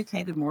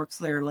communicated more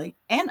clearly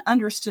and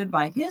understood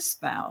by his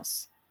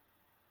spouse.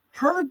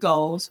 Her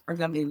goals are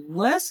going to be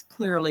less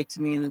clearly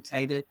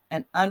communicated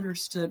and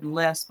understood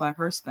less by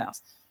her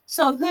spouse.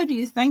 So who do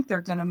you think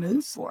they're going to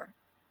move for?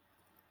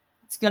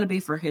 It's going to be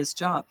for his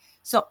job.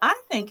 So I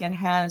think it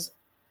has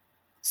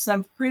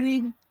some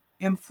pretty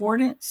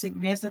important,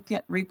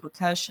 significant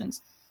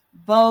repercussions,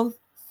 both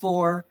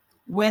for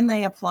when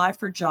they apply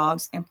for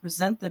jobs and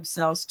present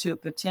themselves to a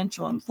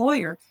potential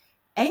employer,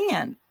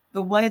 and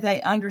the way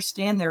they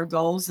understand their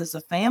goals as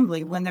a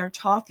family when they're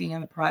talking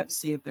in the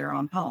privacy of their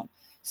own home.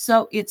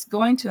 So it's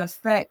going to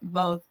affect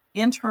both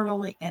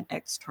internally and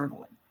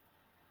externally.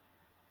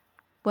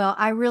 Well,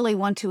 I really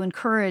want to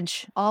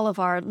encourage all of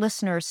our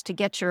listeners to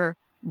get your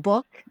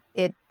book.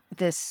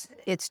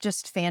 It's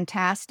just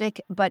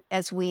fantastic. But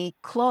as we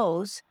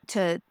close,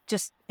 to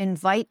just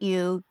invite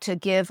you to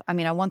give, I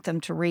mean, I want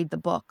them to read the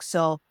book,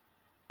 so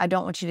I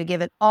don't want you to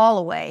give it all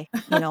away.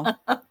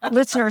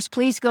 Listeners,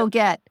 please go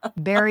get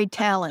Buried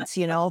Talents,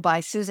 by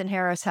Susan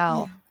Harris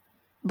Howell.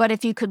 But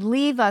if you could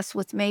leave us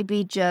with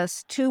maybe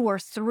just 2 or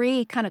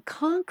 3 kind of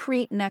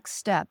concrete next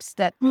steps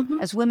that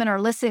as women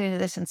are listening to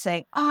this and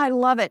saying, oh, I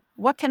love it.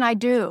 What can I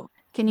do?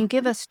 Can you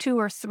give us 2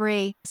 or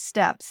 3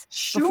 steps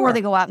before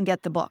they go out and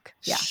get the book?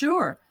 Yeah.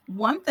 Sure.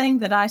 One thing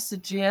that I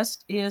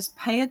suggest is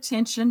pay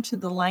attention to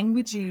the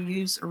language you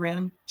use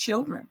around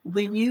children.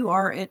 When you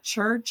are at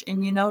church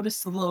and you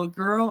notice a little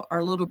girl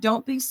or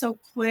don't be so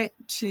quick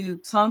to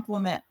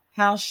compliment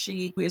how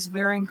she is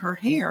wearing her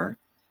hair,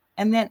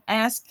 and then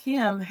ask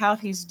him how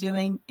he's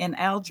doing in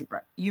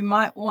algebra. You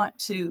might want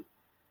to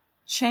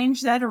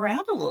change that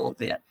around a little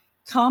bit.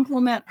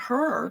 Compliment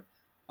her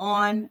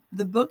on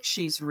the book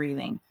she's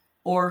reading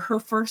or her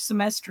first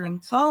semester in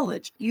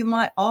college. You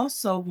might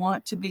also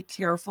want to be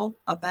careful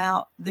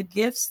about the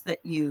gifts that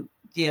you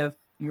give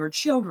your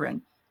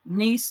children,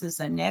 nieces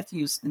and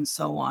nephews, and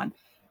so on.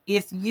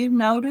 If you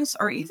notice,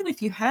 or even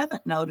if you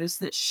haven't noticed,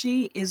 that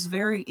she is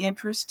very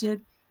interested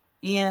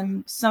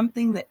in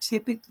something that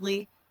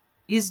typically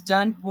is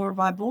done more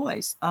by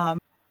boys,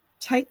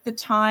 take the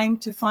time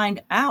to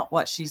find out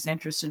what she's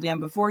interested in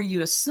before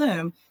you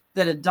assume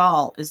that a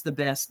doll is the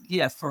best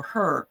gift for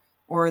her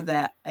or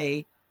that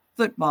a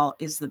football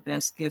is the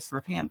best gift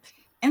for him.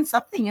 And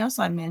something else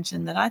I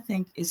mentioned that I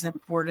think is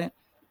important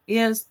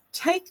is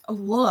take a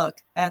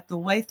look at the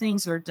way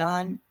things are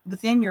done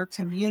within your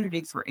community,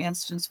 for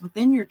instance,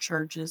 within your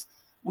churches,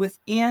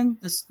 within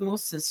the school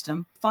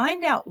system.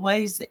 Find out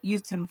ways that you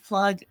can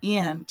plug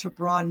in to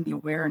broaden the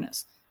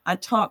awareness. I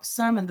talk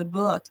some in the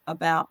book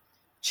about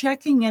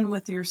checking in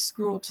with your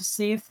school to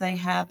see if they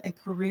have a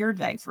career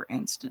day, for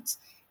instance.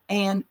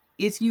 And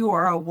if you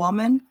are a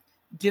woman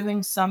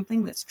doing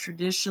something that's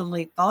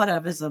traditionally thought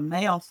of as a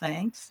male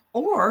thing,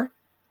 or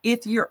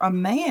if you're a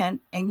man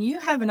and you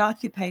have an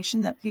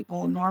occupation that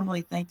people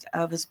normally think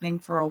of as being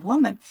for a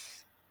woman,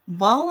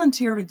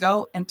 volunteer to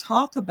go and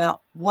talk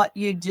about what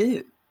you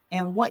do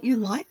and what you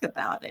like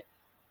about it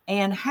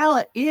and how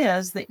it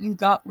is that you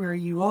got where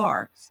you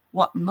are,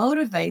 what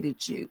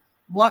motivated you,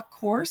 what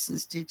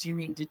courses did you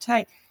need to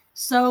take,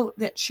 so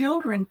that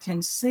children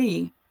can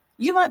see.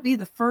 You might be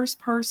the first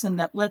person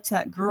that lets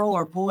that girl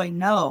or boy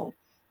know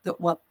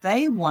that what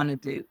they want to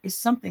do is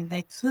something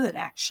they could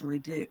actually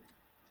do.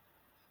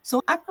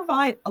 So I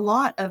provide a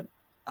lot of,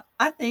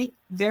 I think,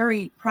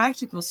 very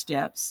practical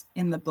steps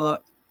in the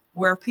book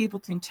where people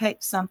can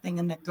take something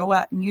and then go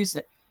out and use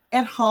it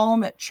at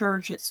home, at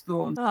church, at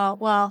school. Oh,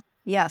 well,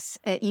 yes,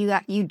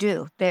 you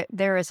do.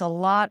 There is a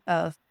lot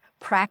of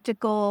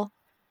practical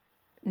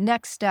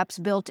next steps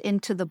built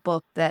into the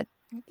book and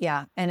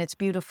it's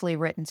beautifully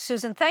written.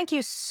 Susan, thank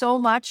you so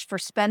much for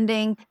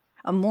spending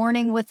a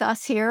morning with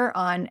us here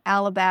on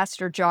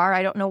Alabaster Jar.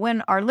 I don't know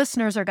when our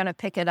listeners are going to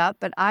pick it up,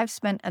 but I've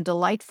spent a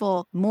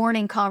delightful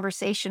morning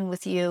conversation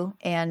with you.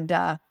 And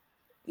I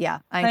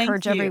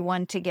encourage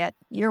everyone to get,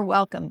 you're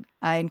welcome.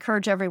 I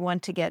encourage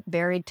everyone to get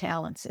Buried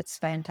Talents. It's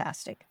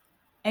fantastic.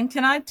 And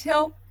can I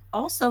tell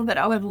also that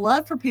I would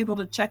love for people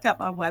to check out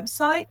my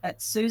website at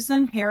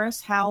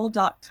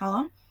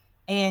susanharrishowell.com.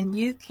 And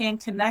you can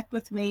connect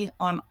with me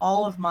on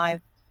all of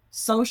my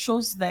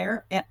socials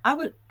there. And I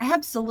would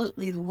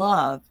absolutely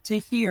love to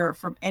hear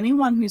from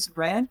anyone who's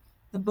read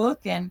the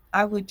book. And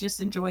I would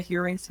just enjoy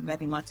hearing from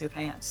anyone who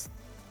has.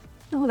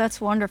 Oh, that's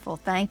wonderful.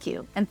 Thank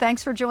you. And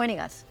thanks for joining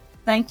us.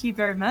 Thank you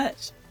very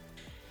much.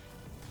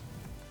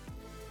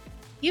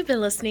 You've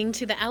been listening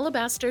to the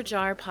Alabaster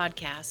Jar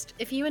podcast.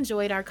 If you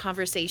enjoyed our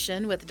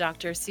conversation with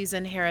Dr.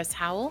 Susan Harris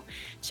Howell,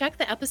 check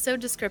the episode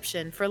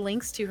description for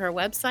links to her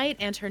website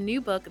and her new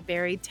book,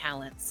 Buried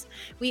Talents.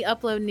 We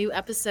upload new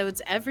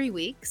episodes every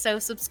week, so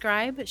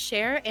subscribe,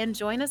 share, and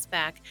join us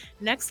back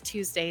next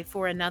Tuesday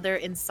for another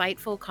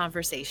insightful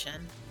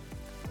conversation.